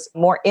and those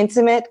more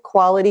intimate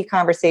quality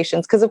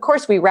conversations. Because of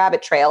course we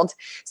rabbit trailed.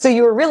 So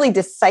you were really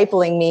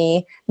discipling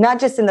me, not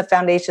just in the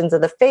foundations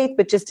of the faith,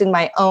 but just in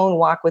my own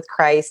walk with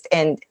Christ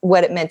and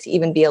what it meant to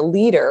even be a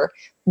leader.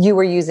 You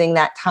were using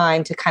that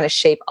time to kind of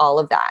shape all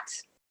of that.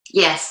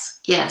 Yes.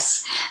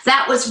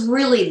 That was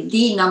really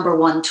the number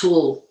one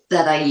tool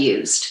that I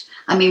used.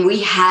 I mean,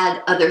 we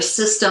had other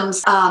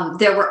systems.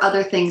 There were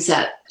other things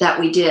that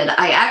we did.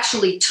 I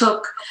actually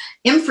took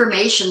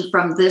information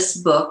from this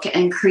book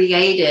and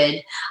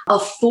created a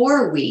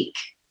 4-week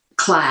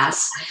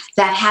class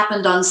that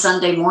happened on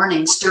Sunday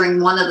mornings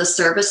during one of the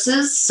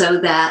services so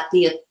that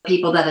the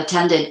people that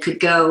attended could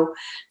go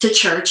to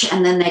church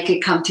and then they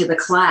could come to the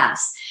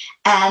class.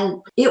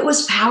 And it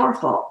was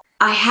powerful.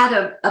 I had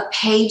a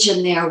page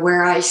in there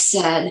where I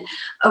said,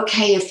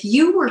 okay, if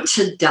you were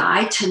to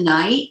die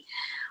tonight,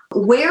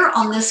 where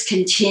on this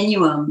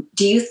continuum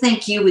do you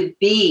think you would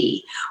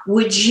be?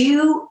 Would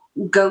you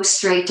go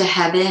straight to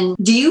heaven?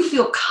 Do you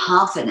feel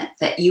confident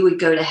that you would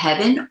go to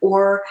heaven?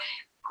 Or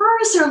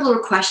is there a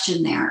little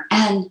question there?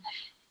 And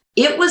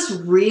it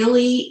was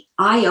really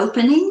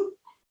eye-opening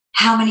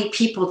how many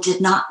people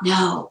did not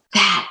know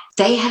that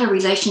they had a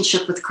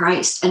relationship with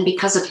Christ. And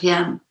because of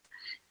him,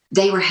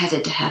 they were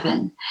headed to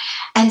heaven.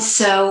 And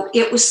so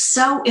it was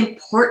so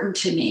important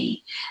to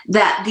me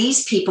that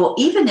these people,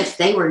 even if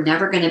they were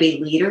never going to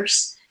be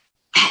leaders,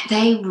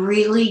 they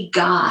really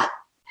got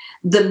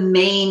the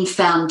main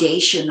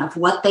foundation of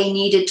what they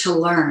needed to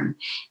learn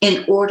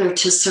in order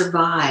to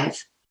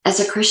survive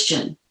as a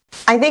Christian.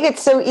 I think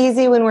it's so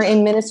easy when we're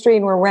in ministry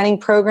and we're running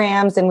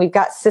programs and we've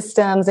got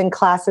systems and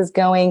classes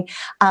going.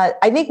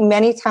 I think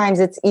many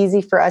times it's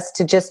easy for us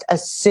to just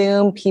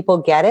assume people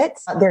get it.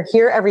 They're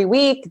here every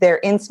week. They're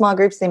in small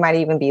groups. They might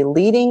even be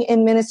leading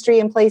in ministry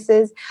in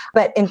places.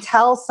 But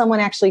until someone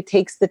actually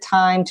takes the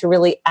time to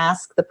really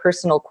ask the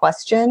personal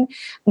question,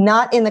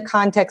 not in the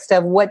context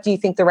of what do you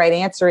think the right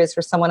answer is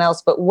for someone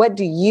else, but what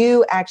do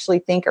you actually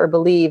think or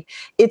believe,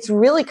 it's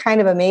really kind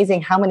of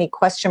amazing how many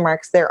question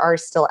marks there are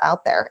still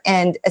out there.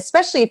 And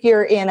especially if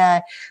you're in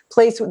a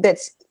place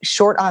that's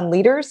short on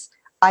leaders,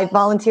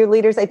 volunteer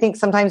leaders, I think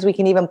sometimes we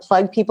can even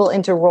plug people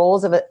into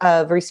roles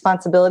of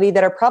responsibility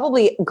that are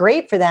probably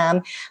great for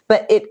them,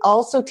 but it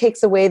also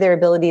takes away their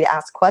ability to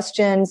ask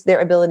questions, their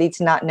ability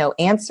to not know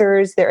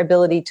answers, their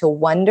ability to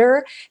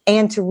wonder,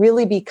 and to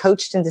really be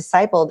coached and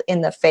discipled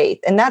in the faith.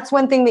 And that's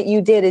one thing that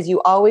you did, is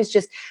you always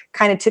just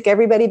kind of took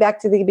everybody back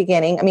to the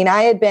beginning. I mean,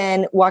 I had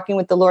been walking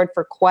with the Lord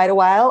for quite a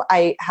while.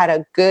 I had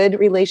a good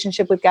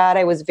relationship with God.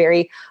 I was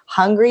very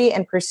hungry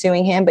and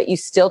pursuing him, but you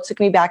still took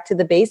me back to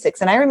the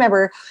basics. And I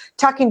remember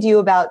talking to you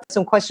about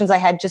some questions I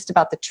had just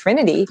about the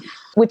Trinity,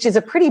 which is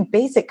a pretty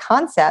basic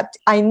concept.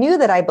 I knew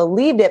that I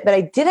believed it, but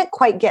I didn't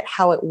quite get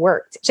how it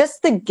worked.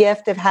 Just the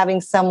gift of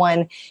having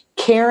someone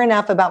care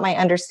enough about my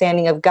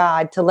understanding of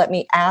God to let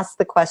me ask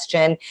the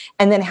question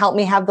and then help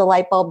me have the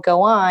light bulb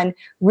go on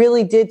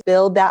really did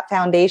build that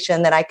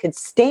foundation that I could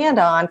stand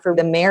on for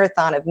the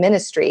marathon of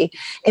ministry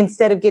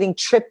instead of getting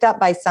tripped up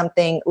by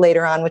something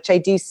later on, which I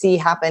do see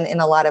happen in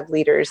a lot of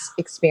leaders'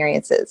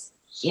 experiences.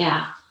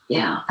 Yeah.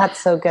 That's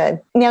so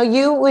good. Now,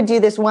 you would do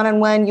this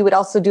one-on-one. You would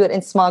also do it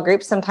in small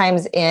groups,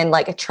 sometimes in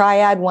like a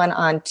triad,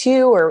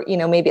 1-on-2, or,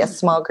 maybe a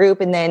small group.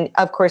 And then,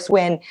 of course,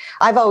 when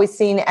I've always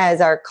seen as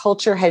our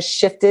culture has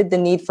shifted the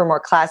need for more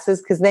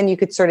classes, because then you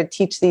could sort of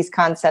teach these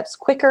concepts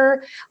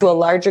quicker to a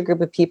larger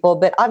group of people.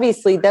 But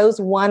obviously, those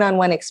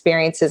one-on-one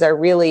experiences are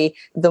really,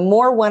 the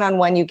more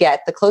one-on-one you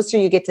get, the closer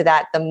you get to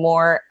that, the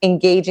more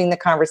engaging the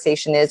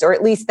conversation is, or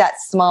at least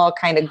that small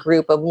kind of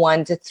group of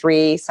 1 to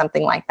 3,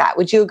 something like that.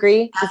 Would you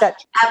agree? Is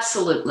that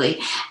Absolutely.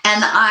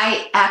 And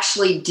I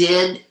actually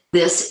did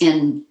this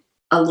in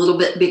a little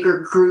bit bigger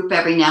group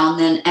every now and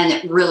then, and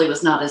it really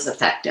was not as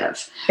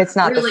effective. It's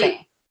not really, the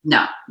same.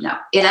 No,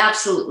 it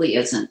absolutely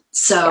isn't.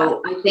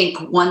 So I think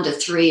 1 to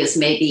 3 is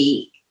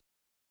maybe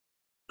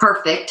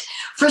perfect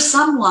for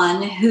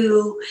someone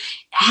who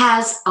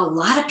has a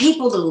lot of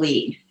people to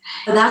lead.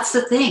 That's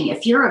the thing.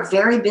 If you're a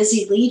very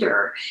busy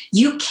leader,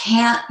 you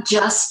can't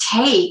just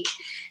take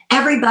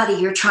everybody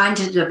you're trying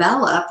to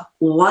develop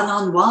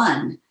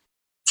one-on-one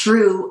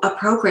through a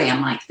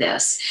program like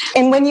this.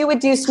 And when you would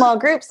do small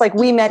groups, like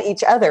we met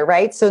each other,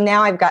 right? So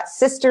now I've got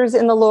sisters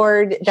in the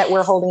Lord that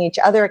we're holding each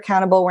other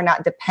accountable. We're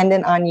not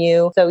dependent on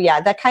you. So yeah,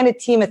 that kind of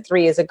team of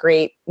 3 is a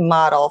great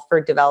model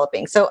for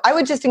developing. So I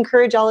would just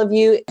encourage all of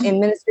you in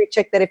Ministry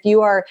Chick that if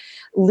you are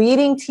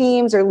leading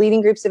teams or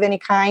leading groups of any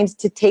kind,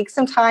 to take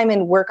some time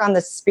and work on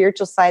the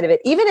spiritual side of it.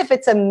 Even if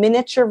it's a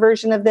miniature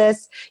version of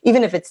this,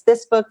 even if it's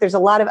this book, there's a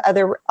lot of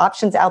other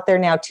options out there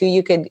now too.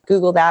 You could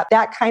Google that.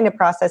 That kind of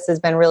process has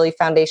been really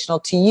foundational foundational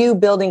to you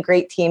building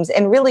great teams.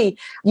 And really,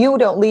 you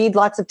don't lead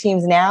lots of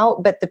teams now,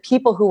 but the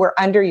people who were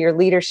under your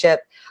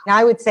leadership. Now,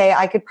 I would say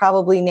I could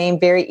probably name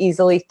very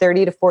easily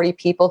 30 to 40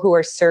 people who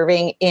are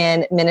serving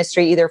in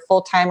ministry, either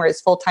full-time or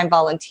as full-time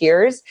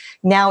volunteers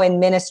now in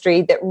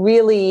ministry, that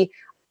really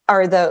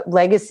are the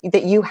legacy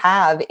that you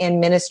have in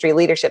ministry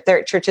leadership. They're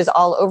at churches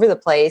all over the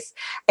place,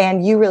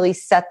 and you really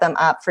set them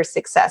up for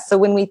success. So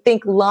when we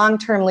think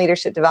long-term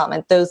leadership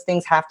development, those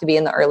things have to be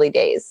in the early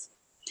days.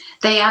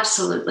 They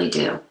absolutely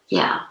do.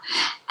 Yeah.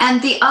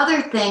 And the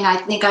other thing I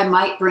think I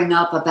might bring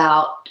up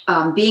about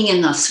being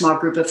in a small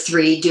group of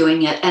 3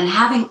 doing it and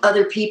having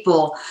other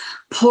people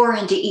pour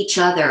into each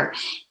other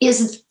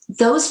is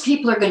those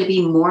people are going to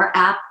be more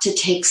apt to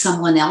take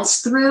someone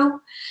else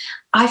through.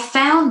 I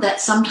found that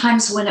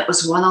sometimes when it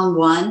was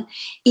one-on-one,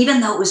 even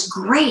though it was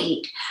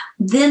great,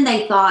 then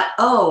they thought,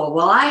 oh,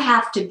 well, I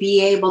have to be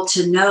able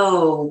to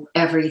know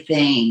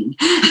everything.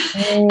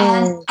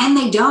 And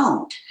they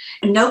don't.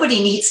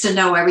 Nobody needs to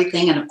know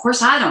everything. And of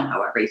course, I don't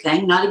know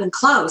everything, not even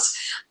close.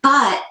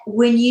 But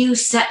when you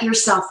set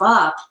yourself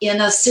up in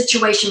a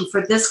situation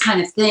for this kind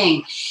of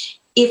thing,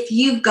 if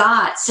you've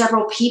got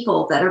several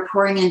people that are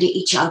pouring into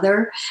each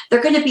other,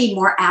 they're going to be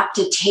more apt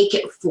to take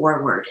it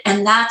forward.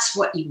 And that's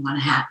what you want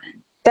to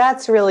happen.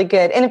 That's really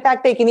good. And in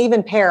fact, they can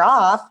even pair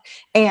off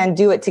and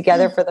do it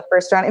together for the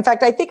first round. In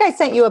fact, I think I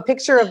sent you a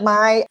picture of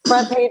my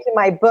front page in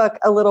my book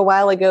a little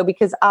while ago,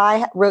 because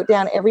I wrote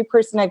down every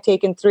person I've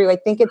taken through. I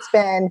think it's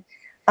been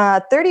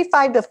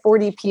 35 to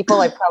 40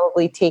 people I've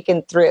probably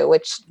taken through,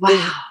 which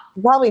is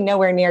probably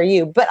nowhere near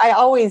you. But I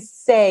always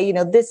say,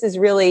 this is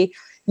really,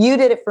 you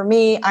did it for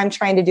me. I'm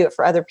trying to do it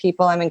for other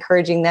people. I'm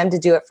encouraging them to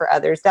do it for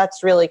others.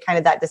 That's really kind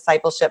of that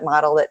discipleship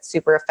model that's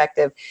super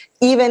effective,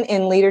 even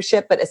in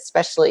leadership, but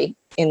especially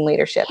in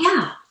leadership.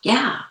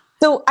 Yeah.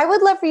 So I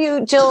would love for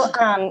you, Jill,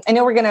 I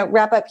know we're going to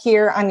wrap up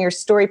here on your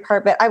story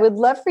part, but I would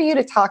love for you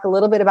to talk a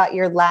little bit about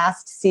your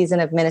last season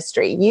of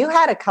ministry. You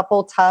had a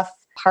couple tough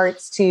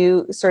parts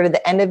to sort of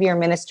the end of your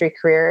ministry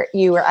career.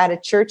 You were at a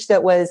church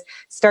that was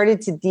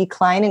started to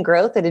decline in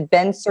growth. It had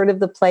been sort of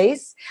the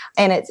place,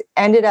 and it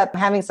ended up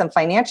having some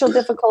financial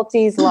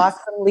difficulties, lost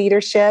some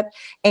leadership,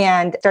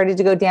 and started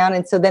to go down.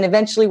 And so then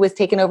eventually was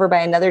taken over by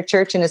another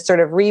church and has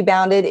sort of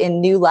rebounded in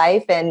new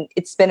life. And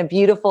it's been a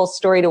beautiful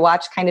story to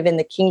watch kind of in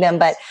the kingdom.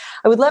 But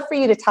I would love for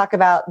you to talk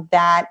about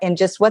that and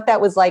just what that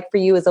was like for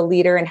you as a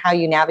leader and how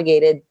you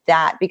navigated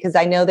that, because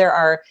I know there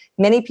are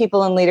many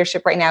people in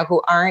leadership right now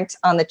who aren't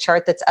on the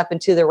chart that's up and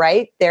to the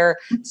right. They're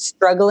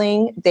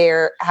struggling.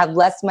 They have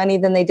less money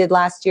than they did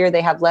last year.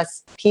 They have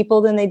less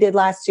people than they did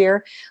last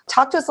year.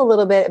 Talk to us a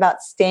little bit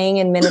about staying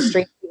in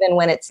ministry, even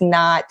when it's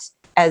not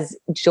as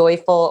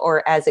joyful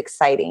or as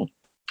exciting.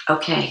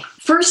 Okay.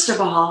 First of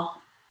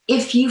all,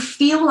 if you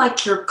feel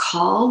like you're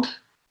called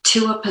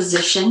to a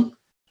position,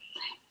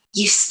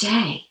 you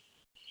stay.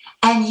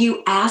 And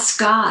you ask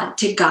God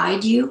to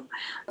guide you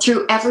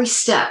through every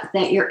step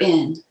that you're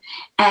in.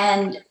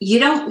 And you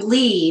don't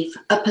leave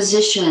a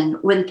position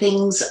when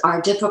things are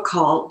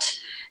difficult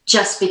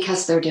just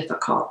because they're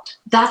difficult.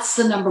 That's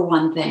the number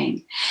one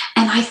thing.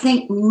 And I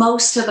think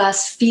most of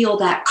us feel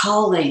that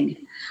calling.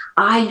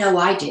 I know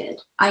I did.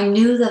 I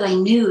knew that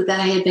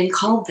I had been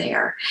called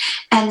there.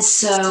 And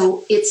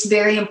so it's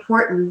very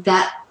important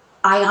that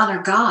I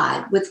honor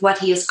God with what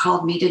He has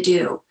called me to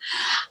do.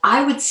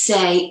 I would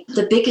say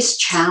the biggest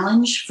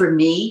challenge for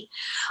me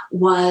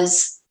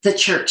was the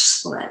church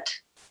split,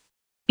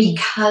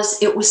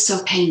 because it was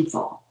so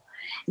painful.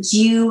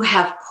 You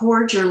have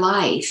poured your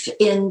life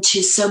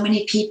into so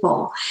many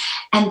people,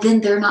 and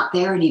then they're not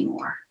there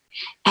anymore,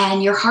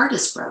 and your heart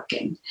is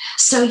broken.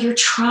 So you're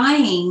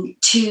trying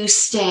to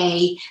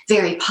stay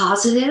very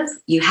positive.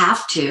 You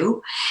have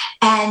to.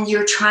 And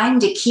you're trying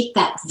to keep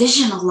that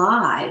vision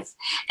alive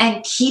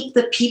and keep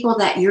the people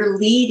that you're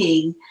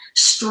leading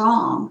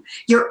strong.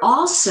 You're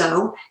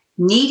also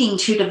needing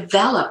to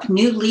develop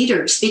new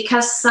leaders,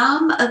 because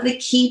some of the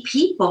key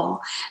people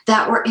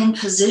that were in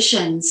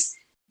positions,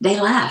 they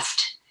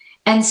left.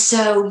 And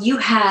so you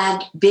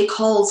had big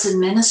holes in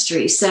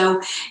ministry.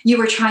 So you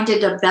were trying to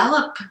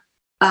develop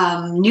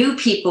new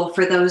people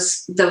for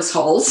those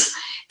holes,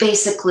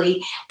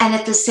 basically. And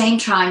at the same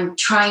time,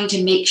 trying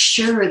to make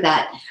sure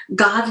that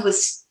God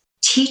was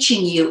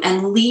teaching you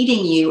and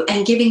leading you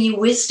and giving you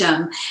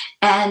wisdom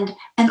and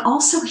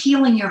also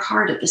healing your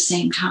heart at the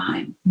same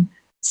time.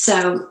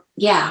 So,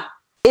 yeah.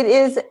 It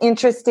is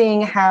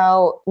interesting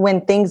how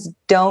when things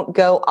don't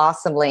go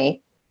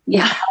awesomely,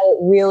 how it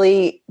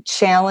really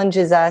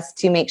challenges us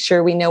to make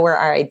sure we know where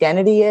our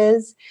identity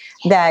is,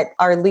 that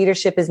our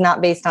leadership is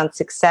not based on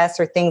success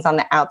or things on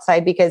the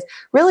outside, because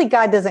really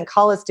God doesn't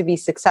call us to be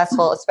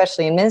successful,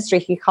 especially in ministry.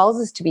 He calls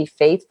us to be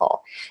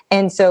faithful.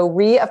 And so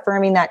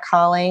reaffirming that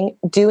calling,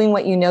 doing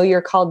what you know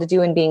you're called to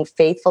do and being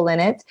faithful in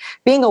it,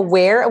 being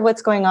aware of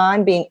what's going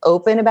on, being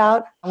open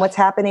about what's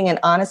happening and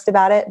honest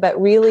about it, but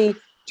really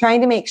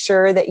trying to make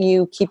sure that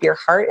you keep your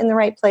heart in the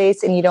right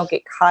place and you don't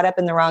get caught up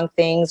in the wrong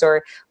things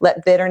or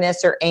let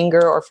bitterness or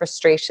anger or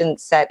frustration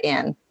set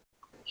in.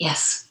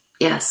 Yes.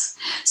 Yes.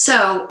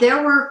 So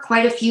there were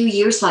quite a few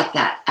years like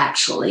that,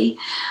 actually.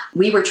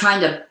 We were trying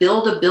to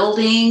build a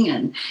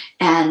building,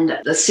 and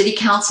the city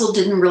council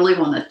didn't really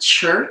want a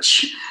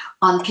church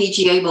on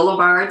PGA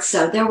Boulevard.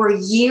 So there were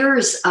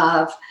years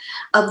of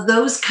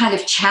those kind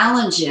of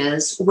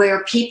challenges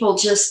where people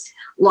just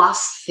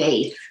lost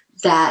faith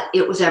that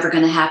it was ever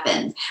going to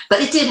happen.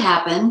 But it did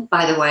happen,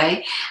 by the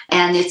way,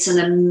 and it's an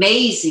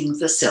amazing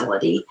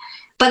facility.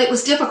 But it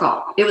was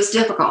difficult. It was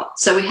difficult.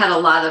 So we had a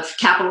lot of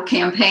capital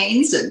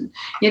campaigns and,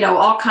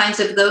 all kinds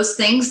of those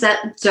things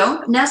that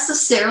don't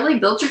necessarily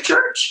build your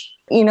church.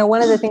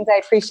 One of the things I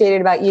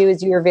appreciated about you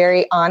is you were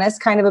very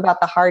honest kind of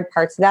about the hard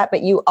parts of that,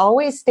 but you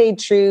always stayed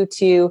true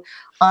to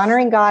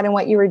honoring God and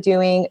what you were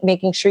doing,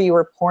 making sure you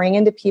were pouring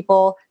into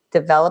people,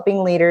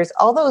 developing leaders,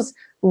 all those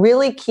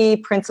really key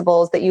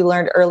principles that you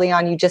learned early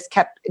on. You just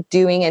kept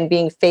doing and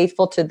being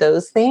faithful to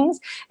those things.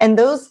 And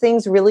those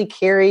things really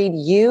carried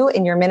you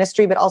and your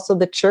ministry, but also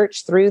the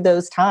church through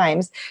those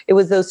times. It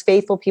was those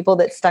faithful people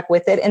that stuck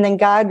with it. And then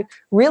God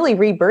really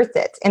rebirthed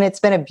it. And it's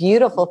been a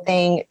beautiful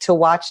thing to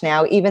watch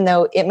now, even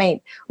though it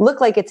may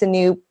look like it's a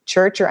new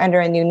church or under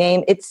a new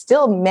name. It's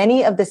still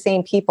many of the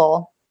same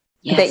people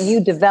that you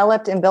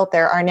developed and built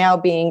there are now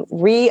being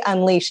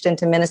re-unleashed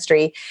into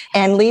ministry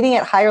and leading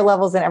at higher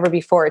levels than ever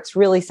before. It's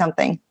really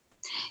something.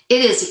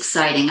 It is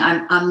exciting.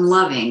 I'm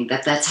loving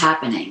that that's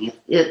happening.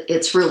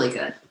 It's really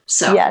good.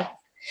 So yes.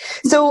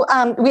 So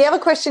we have a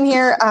question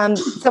here.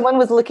 Someone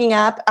was looking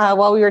up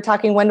while we were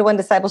talking one-to-one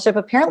discipleship.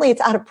 Apparently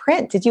it's out of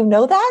print. Did you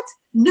know that?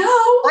 No.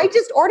 I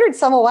just ordered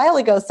some a while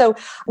ago. So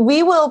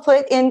we will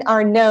put in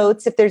our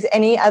notes if there's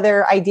any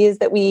other ideas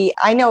that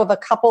I know of a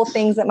couple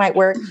things that might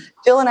work.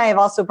 Jill and I have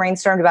also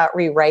brainstormed about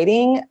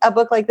rewriting a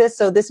book like this.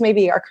 So this may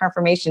be our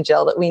confirmation,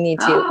 Jill, that we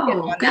need to.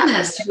 Oh,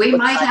 goodness. We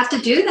might have to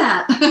do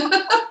that.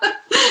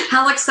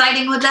 How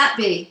exciting would that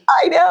be?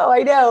 I know.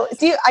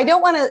 I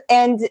don't want to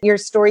end your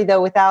story,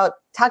 though, without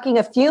talking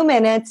a few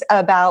minutes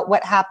about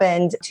what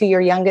happened to your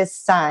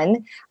youngest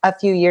son a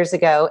few years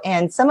ago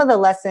and some of the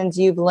lessons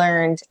you've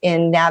learned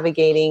in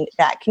navigating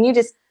that. Can you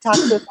just talk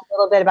to us a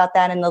little bit about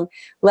that and the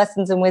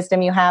lessons and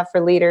wisdom you have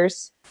for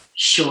leaders?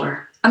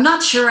 Sure. I'm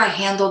not sure I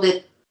handled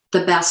it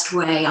the best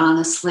way,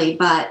 honestly,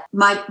 but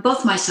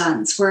both my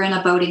sons were in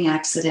a boating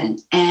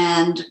accident,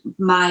 and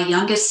my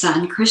youngest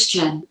son,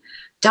 Christian,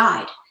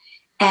 died.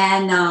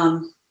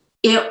 And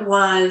it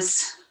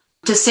was,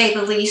 to say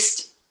the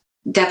least,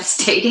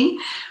 devastating.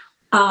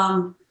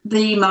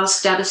 The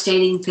most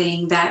devastating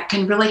thing that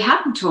can really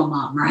happen to a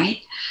mom,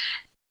 right?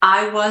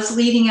 I was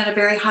leading at a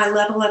very high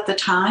level at the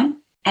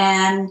time,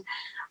 and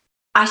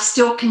I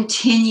still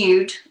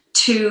continued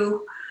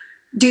to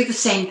do the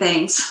same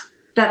things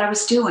that I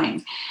was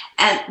doing.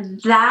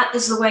 And that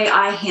is the way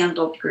I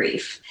handled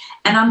grief.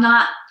 And I'm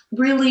not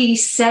really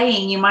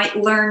saying you might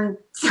learn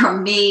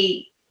from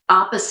me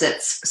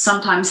opposites.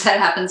 Sometimes that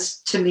happens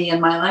to me in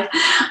my life.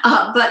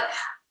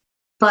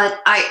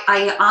 But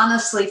I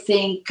honestly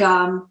think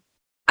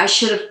I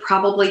should have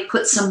probably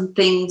put some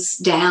things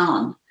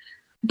down.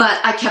 But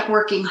I kept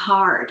working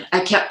hard.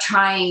 I kept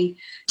trying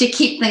to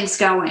keep things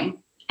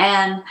going.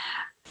 And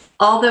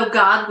although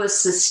God was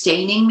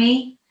sustaining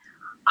me,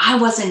 I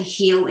wasn't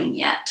healing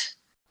yet.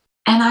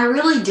 And I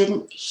really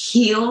didn't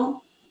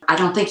heal. I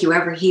don't think you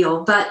ever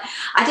heal, but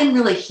I didn't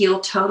really heal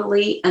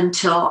totally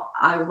until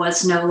I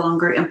was no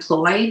longer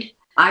employed.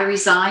 I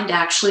resigned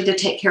actually to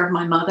take care of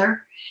my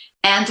mother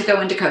and to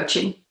go into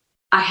coaching.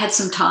 I had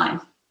some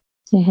time.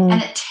 Mm-hmm.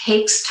 And it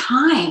takes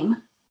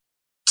time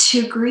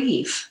to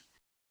grieve.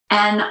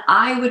 And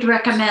I would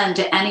recommend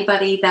to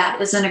anybody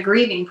that is in a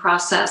grieving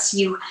process,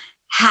 you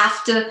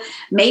have to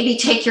maybe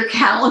take your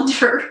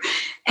calendar,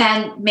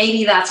 and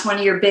maybe that's one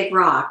of your big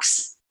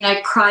rocks.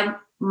 I cried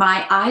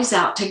my eyes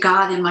out to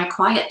God in my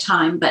quiet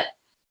time, but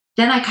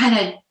then I kind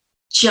of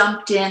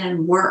jumped in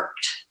and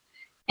worked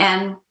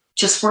and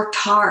just worked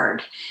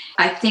hard.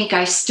 I think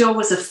I still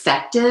was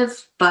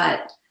effective,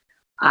 but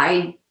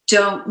I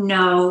don't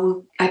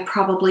know. I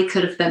probably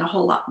could have been a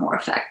whole lot more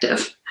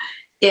effective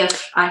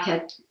if I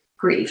had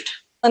grieved.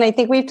 And I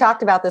think we've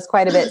talked about this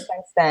quite a bit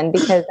since then,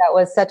 because that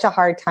was such a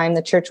hard time.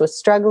 The church was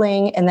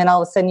struggling. And then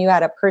all of a sudden you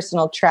had a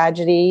personal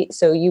tragedy.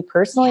 So you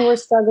personally were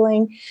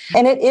struggling.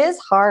 And it is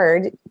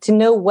hard to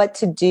know what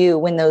to do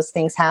when those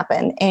things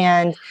happen.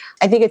 And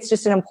I think it's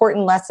just an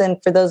important lesson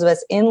for those of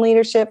us in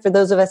leadership, for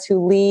those of us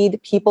who lead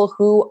people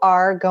who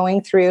are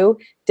going through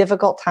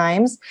difficult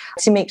times,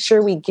 to make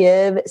sure we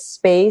give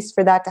space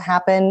for that to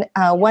happen.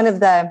 One of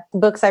the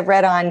books I've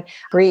read on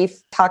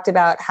grief talked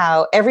about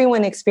how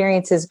everyone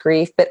experiences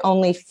grief, but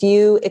only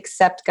few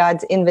accept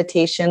God's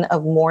invitation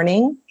of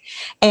mourning.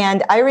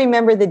 And I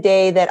remember the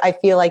day that I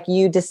feel like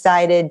you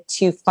decided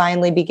to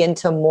finally begin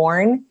to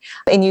mourn,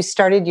 and you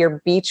started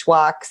your beach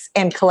walks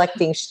and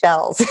collecting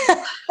shells.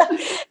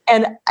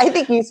 And I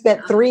think you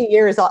spent 3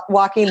 years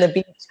walking the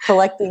beach,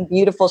 collecting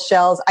beautiful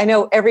shells. I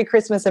know every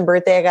Christmas and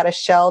birthday, I got a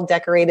shell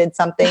decorated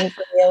something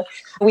for you.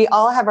 We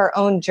all have our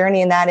own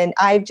journey in that. And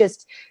I've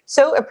just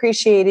so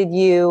appreciated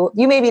you.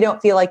 You maybe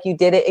don't feel like you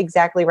did it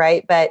exactly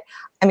right, but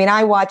I mean,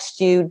 I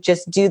watched you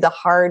just do the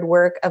hard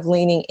work of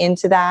leaning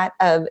into that,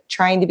 of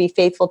trying to be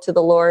faithful to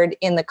the Lord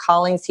in the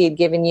callings he had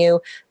given you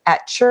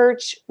at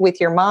church,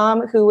 with your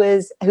mom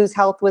whose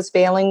health was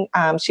failing.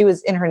 She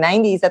was in her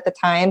 90s at the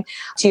time,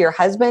 to your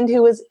husband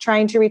who was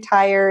trying to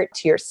retire,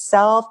 to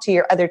yourself, to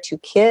your other 2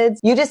 kids.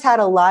 You just had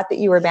a lot that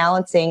you were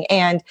balancing,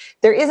 and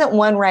there isn't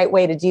one right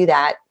way to do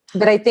that.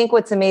 But I think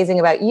what's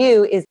amazing about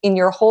you is in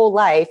your whole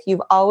life,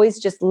 you've always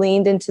just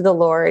leaned into the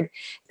Lord,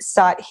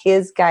 sought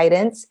his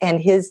guidance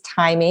and his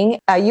timing.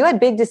 You had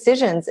big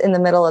decisions in the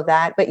middle of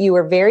that, but you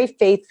were very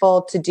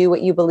faithful to do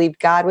what you believed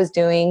God was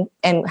doing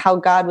and how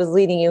God was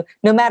leading you.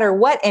 No matter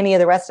what any of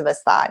the rest of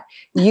us thought,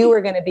 you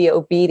were going to be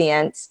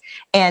obedient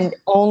and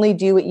only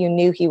do what you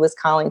knew he was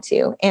calling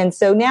to. And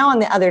so now on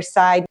the other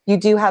side, you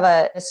do have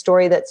a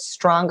story that's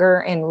stronger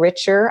and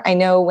richer. I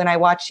know when I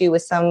watch you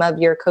with some of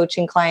your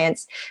coaching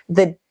clients,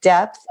 the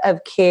depth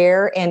of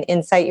care and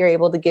insight you're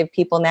able to give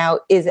people now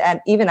is at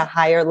even a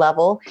higher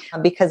level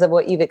because of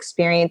what you've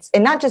experienced.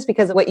 And not just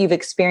because of what you've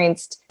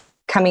experienced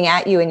coming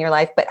at you in your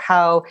life, but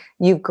how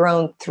you've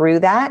grown through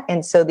that.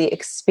 And so the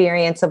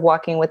experience of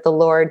walking with the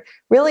Lord,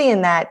 really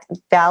in that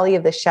valley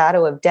of the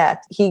shadow of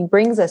death, he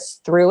brings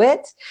us through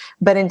it.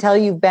 But until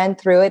you've been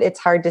through it,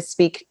 it's hard to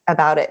speak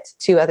about it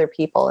to other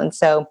people. And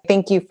so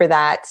thank you for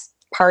that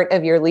part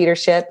of your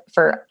leadership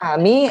for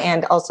me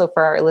and also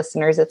for our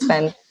listeners. It's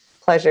been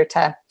pleasure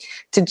to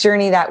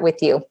journey that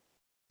with you.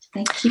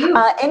 Thank you.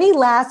 Any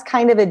last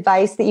kind of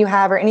advice that you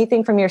have or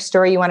anything from your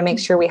story you want to make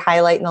sure we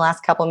highlight in the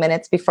last couple of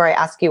minutes before I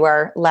ask you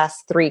our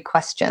last 3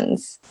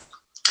 questions?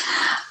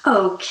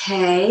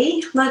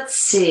 Okay, let's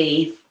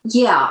see.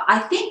 Yeah, I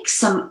think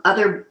some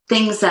other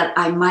things that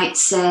I might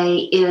say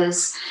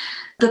is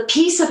the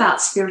piece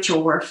about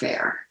spiritual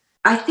warfare.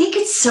 I think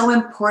it's so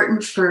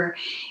important for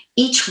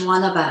each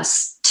one of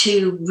us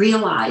to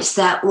realize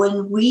that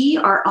when we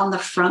are on the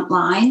front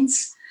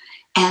lines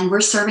and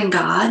we're serving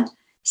God,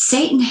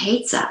 Satan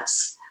hates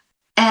us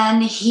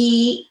and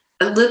he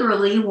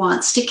literally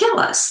wants to kill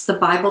us. The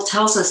Bible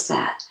tells us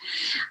that.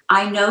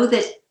 I know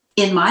that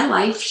in my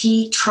life,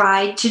 he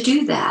tried to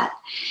do that.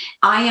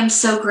 I am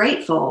so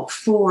grateful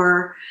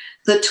for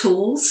the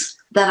tools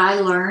that I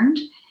learned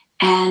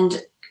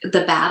and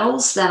the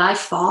battles that I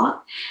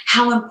fought,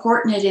 how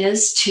important it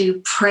is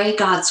to pray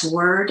God's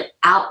word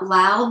out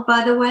loud,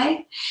 by the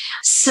way.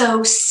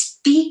 So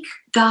speak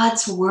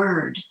God's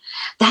word.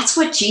 That's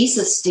what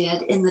Jesus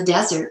did in the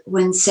desert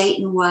when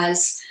Satan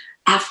was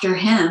after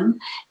him.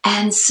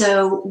 And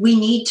so we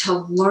need to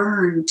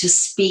learn to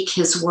speak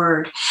his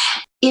word.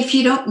 If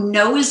you don't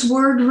know his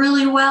word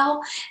really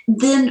well,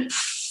 then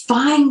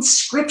find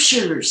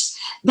scriptures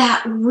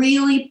that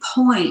really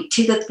point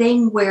to the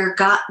thing where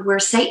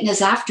Satan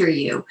is after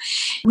you.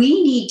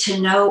 We need to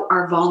know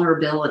our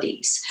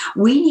vulnerabilities.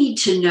 We need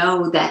to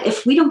know that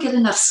if we don't get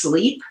enough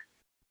sleep,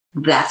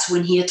 that's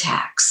when he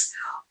attacks.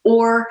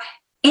 Or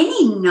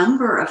any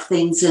number of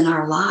things in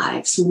our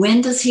lives.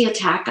 When does he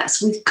attack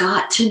us? We've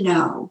got to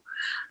know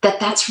that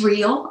that's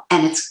real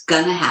and it's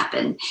going to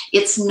happen.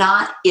 It's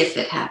not if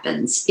it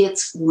happens,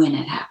 it's when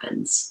it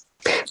happens.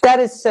 That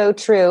is so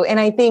true. And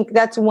I think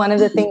that's one of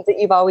the things that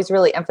you've always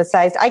really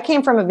emphasized. I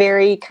came from a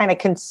very kind of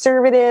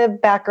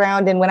conservative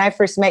background. And when I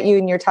first met you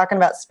and you're talking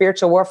about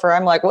spiritual warfare,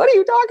 I'm like, what are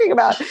you talking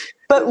about?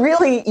 But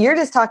really, you're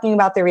just talking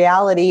about the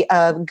reality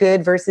of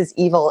good versus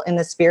evil in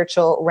the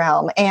spiritual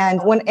realm. And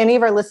when any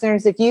of our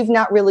listeners, if you've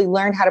not really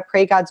learned how to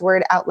pray God's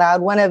word out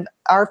loud, one of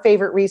our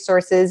favorite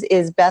resources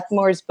is Beth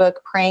Moore's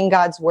book, Praying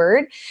God's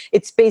Word.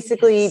 It's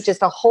basically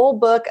just a whole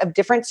book of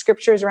different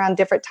scriptures around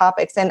different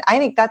topics. And I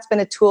think that's been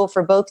a tool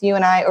for both you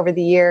and I over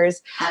the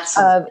years.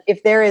 Absolutely.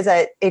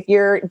 Of if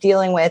you're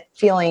dealing with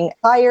feeling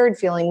tired,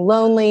 feeling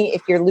lonely,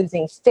 if you're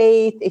losing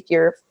faith, if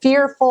you're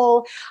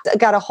fearful,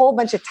 got a whole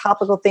bunch of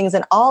topical things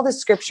and all the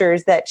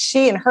scriptures that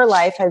she in her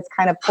life has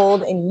kind of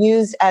pulled and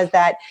used as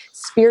that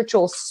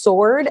spiritual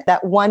sword,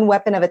 that one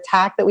weapon of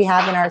attack that we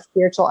have in our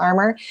spiritual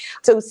armor.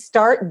 So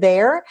start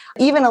there.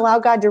 Even allow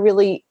God to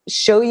really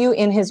show you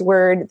in his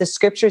word the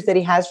scriptures that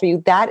he has for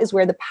you. That is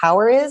where the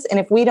power is. And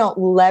if we don't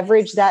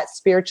leverage that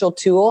spiritual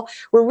tool,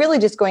 we're really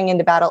just going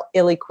into battle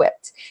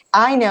ill-equipped.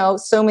 I know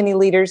so many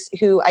leaders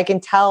who I can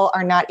tell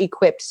are not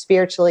equipped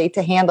spiritually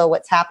to handle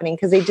what's happening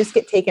because they just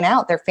get taken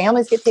out. Their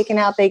families get taken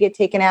out. They get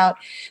taken out.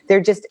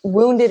 They're just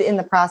wounded in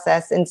the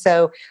process. And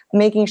so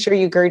making sure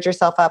you gird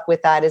yourself up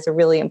with that is a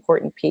really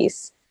important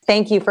piece.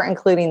 Thank you for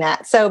including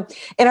that. So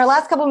in our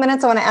last couple of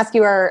minutes, I want to ask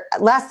you our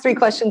last 3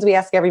 questions we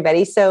ask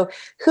everybody. So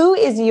who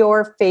is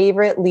your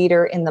favorite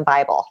leader in the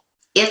Bible?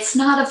 It's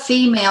not a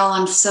female.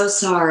 I'm so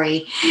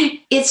sorry.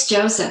 It's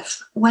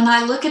Joseph. When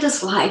I look at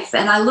his life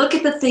and I look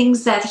at the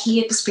things that he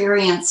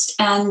experienced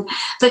and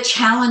the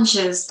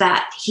challenges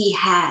that he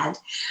had,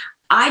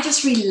 I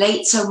just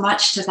relate so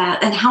much to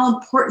that and how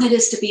important it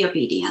is to be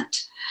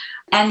obedient.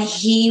 And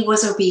he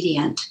was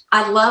obedient.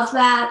 I love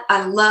that.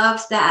 I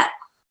love that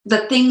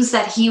the things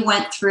that he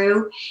went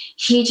through,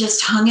 he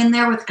just hung in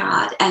there with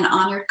God and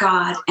honored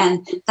God.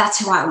 And that's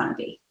who I want to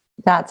be.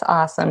 That's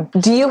awesome.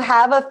 Do you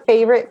have a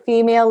favorite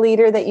female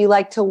leader that you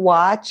like to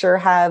watch or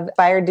have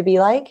aspired to be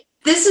like?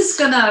 This is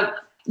going to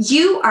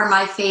You are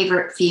my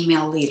favorite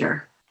female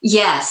leader.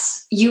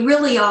 Yes, you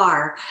really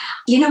are.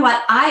 You know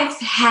what? I've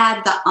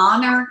had the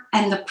honor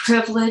and the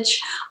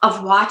privilege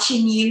of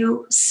watching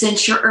you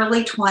since your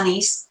early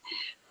 20s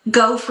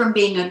go from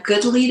being a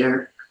good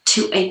leader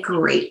to a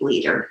great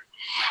leader.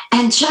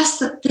 And just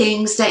the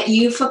things that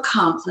you've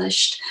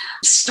accomplished,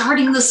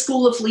 starting the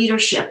School of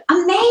Leadership,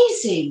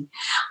 amazing.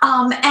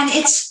 And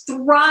it's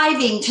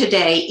thriving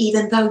today,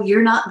 even though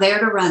you're not there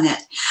to run it.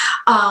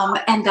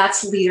 And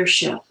that's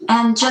leadership.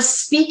 And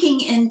just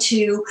speaking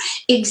into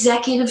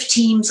executive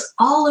teams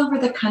all over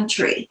the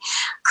country,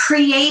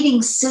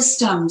 creating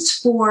systems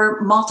for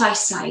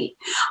multi-site,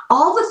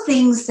 all the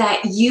things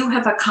that you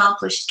have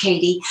accomplished,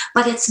 Katie,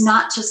 but it's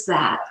not just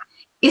that.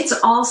 It's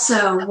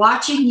also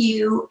watching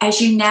you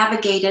as you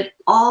navigated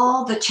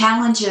all the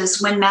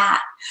challenges when Matt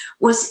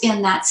was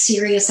in that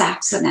serious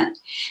accident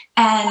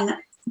and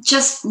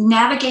just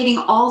navigating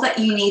all that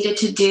you needed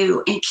to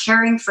do and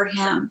caring for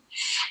him.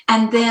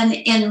 And then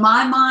in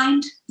my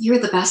mind, you're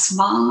the best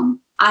mom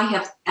I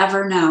have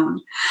ever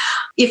known.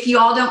 If you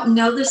all don't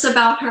know this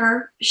about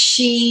her,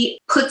 she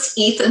puts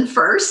Ethan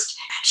first.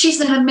 She's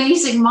an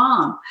amazing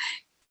mom.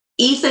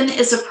 Ethan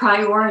is a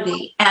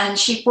priority, and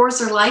she pours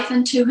her life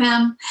into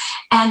him,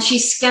 and she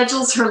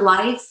schedules her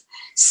life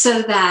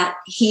so that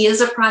he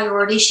is a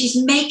priority.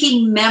 She's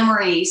making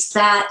memories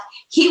that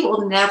he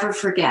will never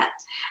forget.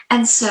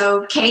 And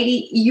so,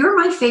 Katie, you're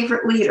my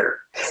favorite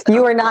leader.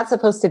 You are not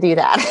supposed to do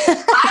that.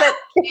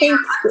 I'm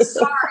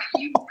sorry,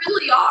 you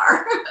really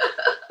are.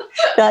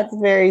 That's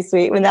very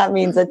sweet. And that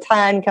means a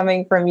ton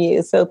coming from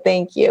you. So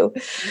thank you.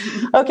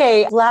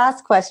 Okay.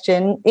 Last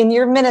question. In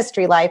your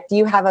ministry life, do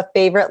you have a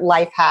favorite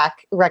life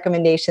hack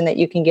recommendation that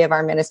you can give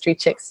our ministry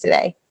chicks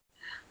today?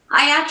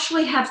 I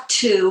actually have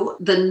two.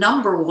 The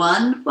number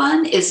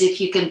one is,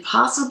 if you can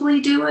possibly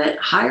do it,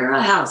 hire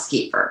a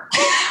housekeeper.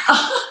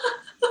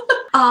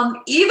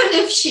 Even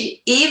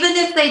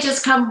if they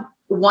just come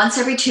once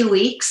every 2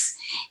 weeks,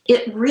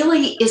 it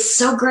really is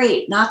so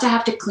great not to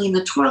have to clean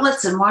the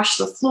toilets and wash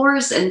the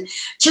floors and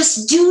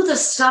just do the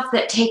stuff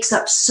that takes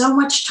up so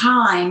much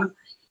time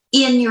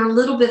in your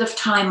little bit of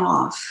time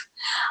off.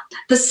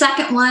 The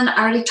second one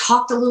I already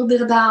talked a little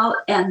bit about,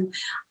 and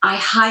I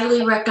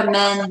highly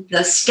recommend the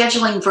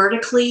scheduling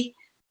vertically.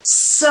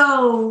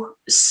 So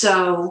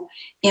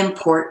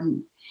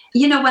important.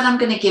 You know what? I'm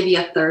going to give you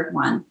a third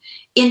one.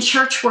 In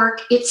church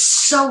work, it's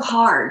so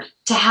hard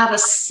to have a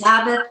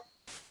Sabbath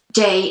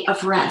day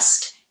of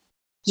rest.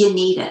 You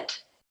need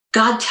it.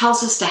 God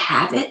tells us to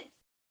have it,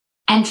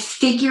 and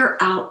figure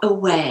out a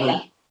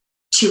way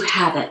to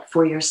have it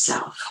for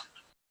yourself.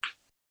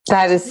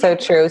 That is so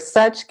true.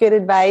 Such good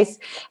advice.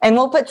 And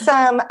we'll put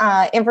some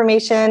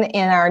information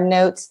in our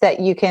notes that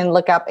you can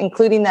look up,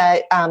 including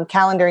the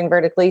calendaring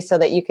vertically, so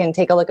that you can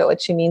take a look at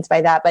what she means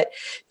by that. But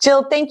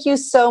Jill, thank you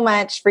so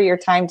much for your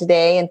time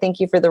today. And thank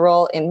you for the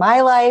role in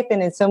my life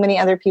and in so many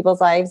other people's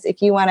lives.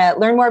 If you want to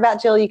learn more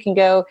about Jill, you can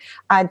go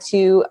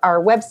to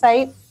our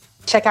website,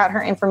 check out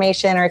her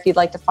information, or if you'd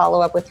like to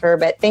follow up with her.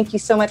 But thank you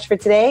so much for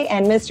today.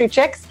 And Ministry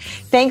Chicks,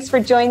 thanks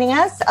for joining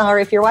us. Or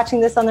if you're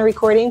watching this on the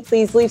recording,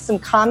 please leave some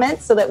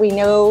comments so that we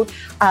know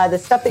the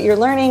stuff that you're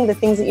learning, the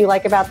things that you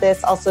like about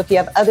this. Also, if you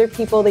have other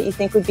people that you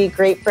think would be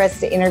great for us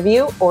to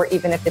interview, or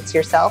even if it's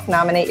yourself,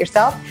 nominate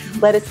yourself,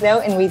 let us know,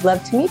 and we'd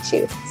love to meet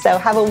you. So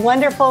have a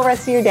wonderful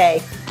rest of your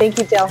day. Thank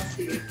you, Jill.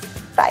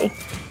 Bye.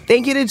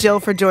 Thank you to Jill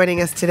for joining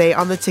us today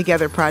on the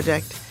Together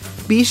Project.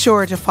 Be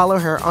sure to follow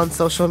her on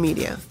social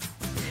media.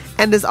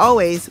 And as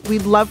always,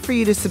 we'd love for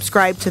you to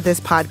subscribe to this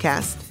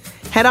podcast.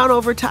 Head on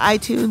over to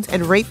iTunes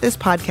and rate this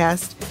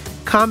podcast,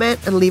 comment,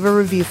 and leave a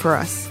review for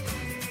us.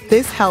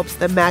 This helps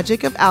the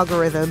magic of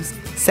algorithms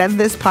send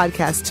this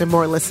podcast to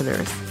more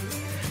listeners.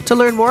 To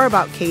learn more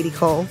about Katie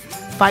Cole,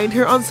 find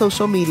her on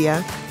social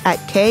media at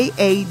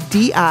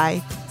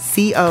KADICOLE,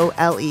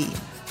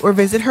 or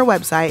visit her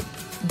website,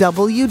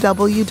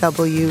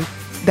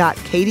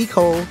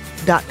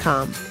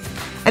 www.katiecole.com.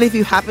 And if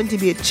you happen to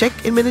be a chick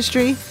in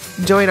ministry,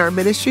 join our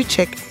Ministry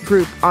Chick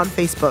group on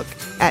Facebook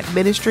at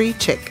Ministry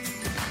Chick.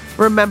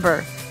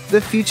 Remember,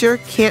 the future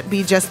can't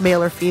be just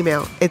male or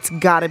female. It's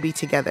gotta be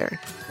together.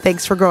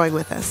 Thanks for growing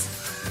with us.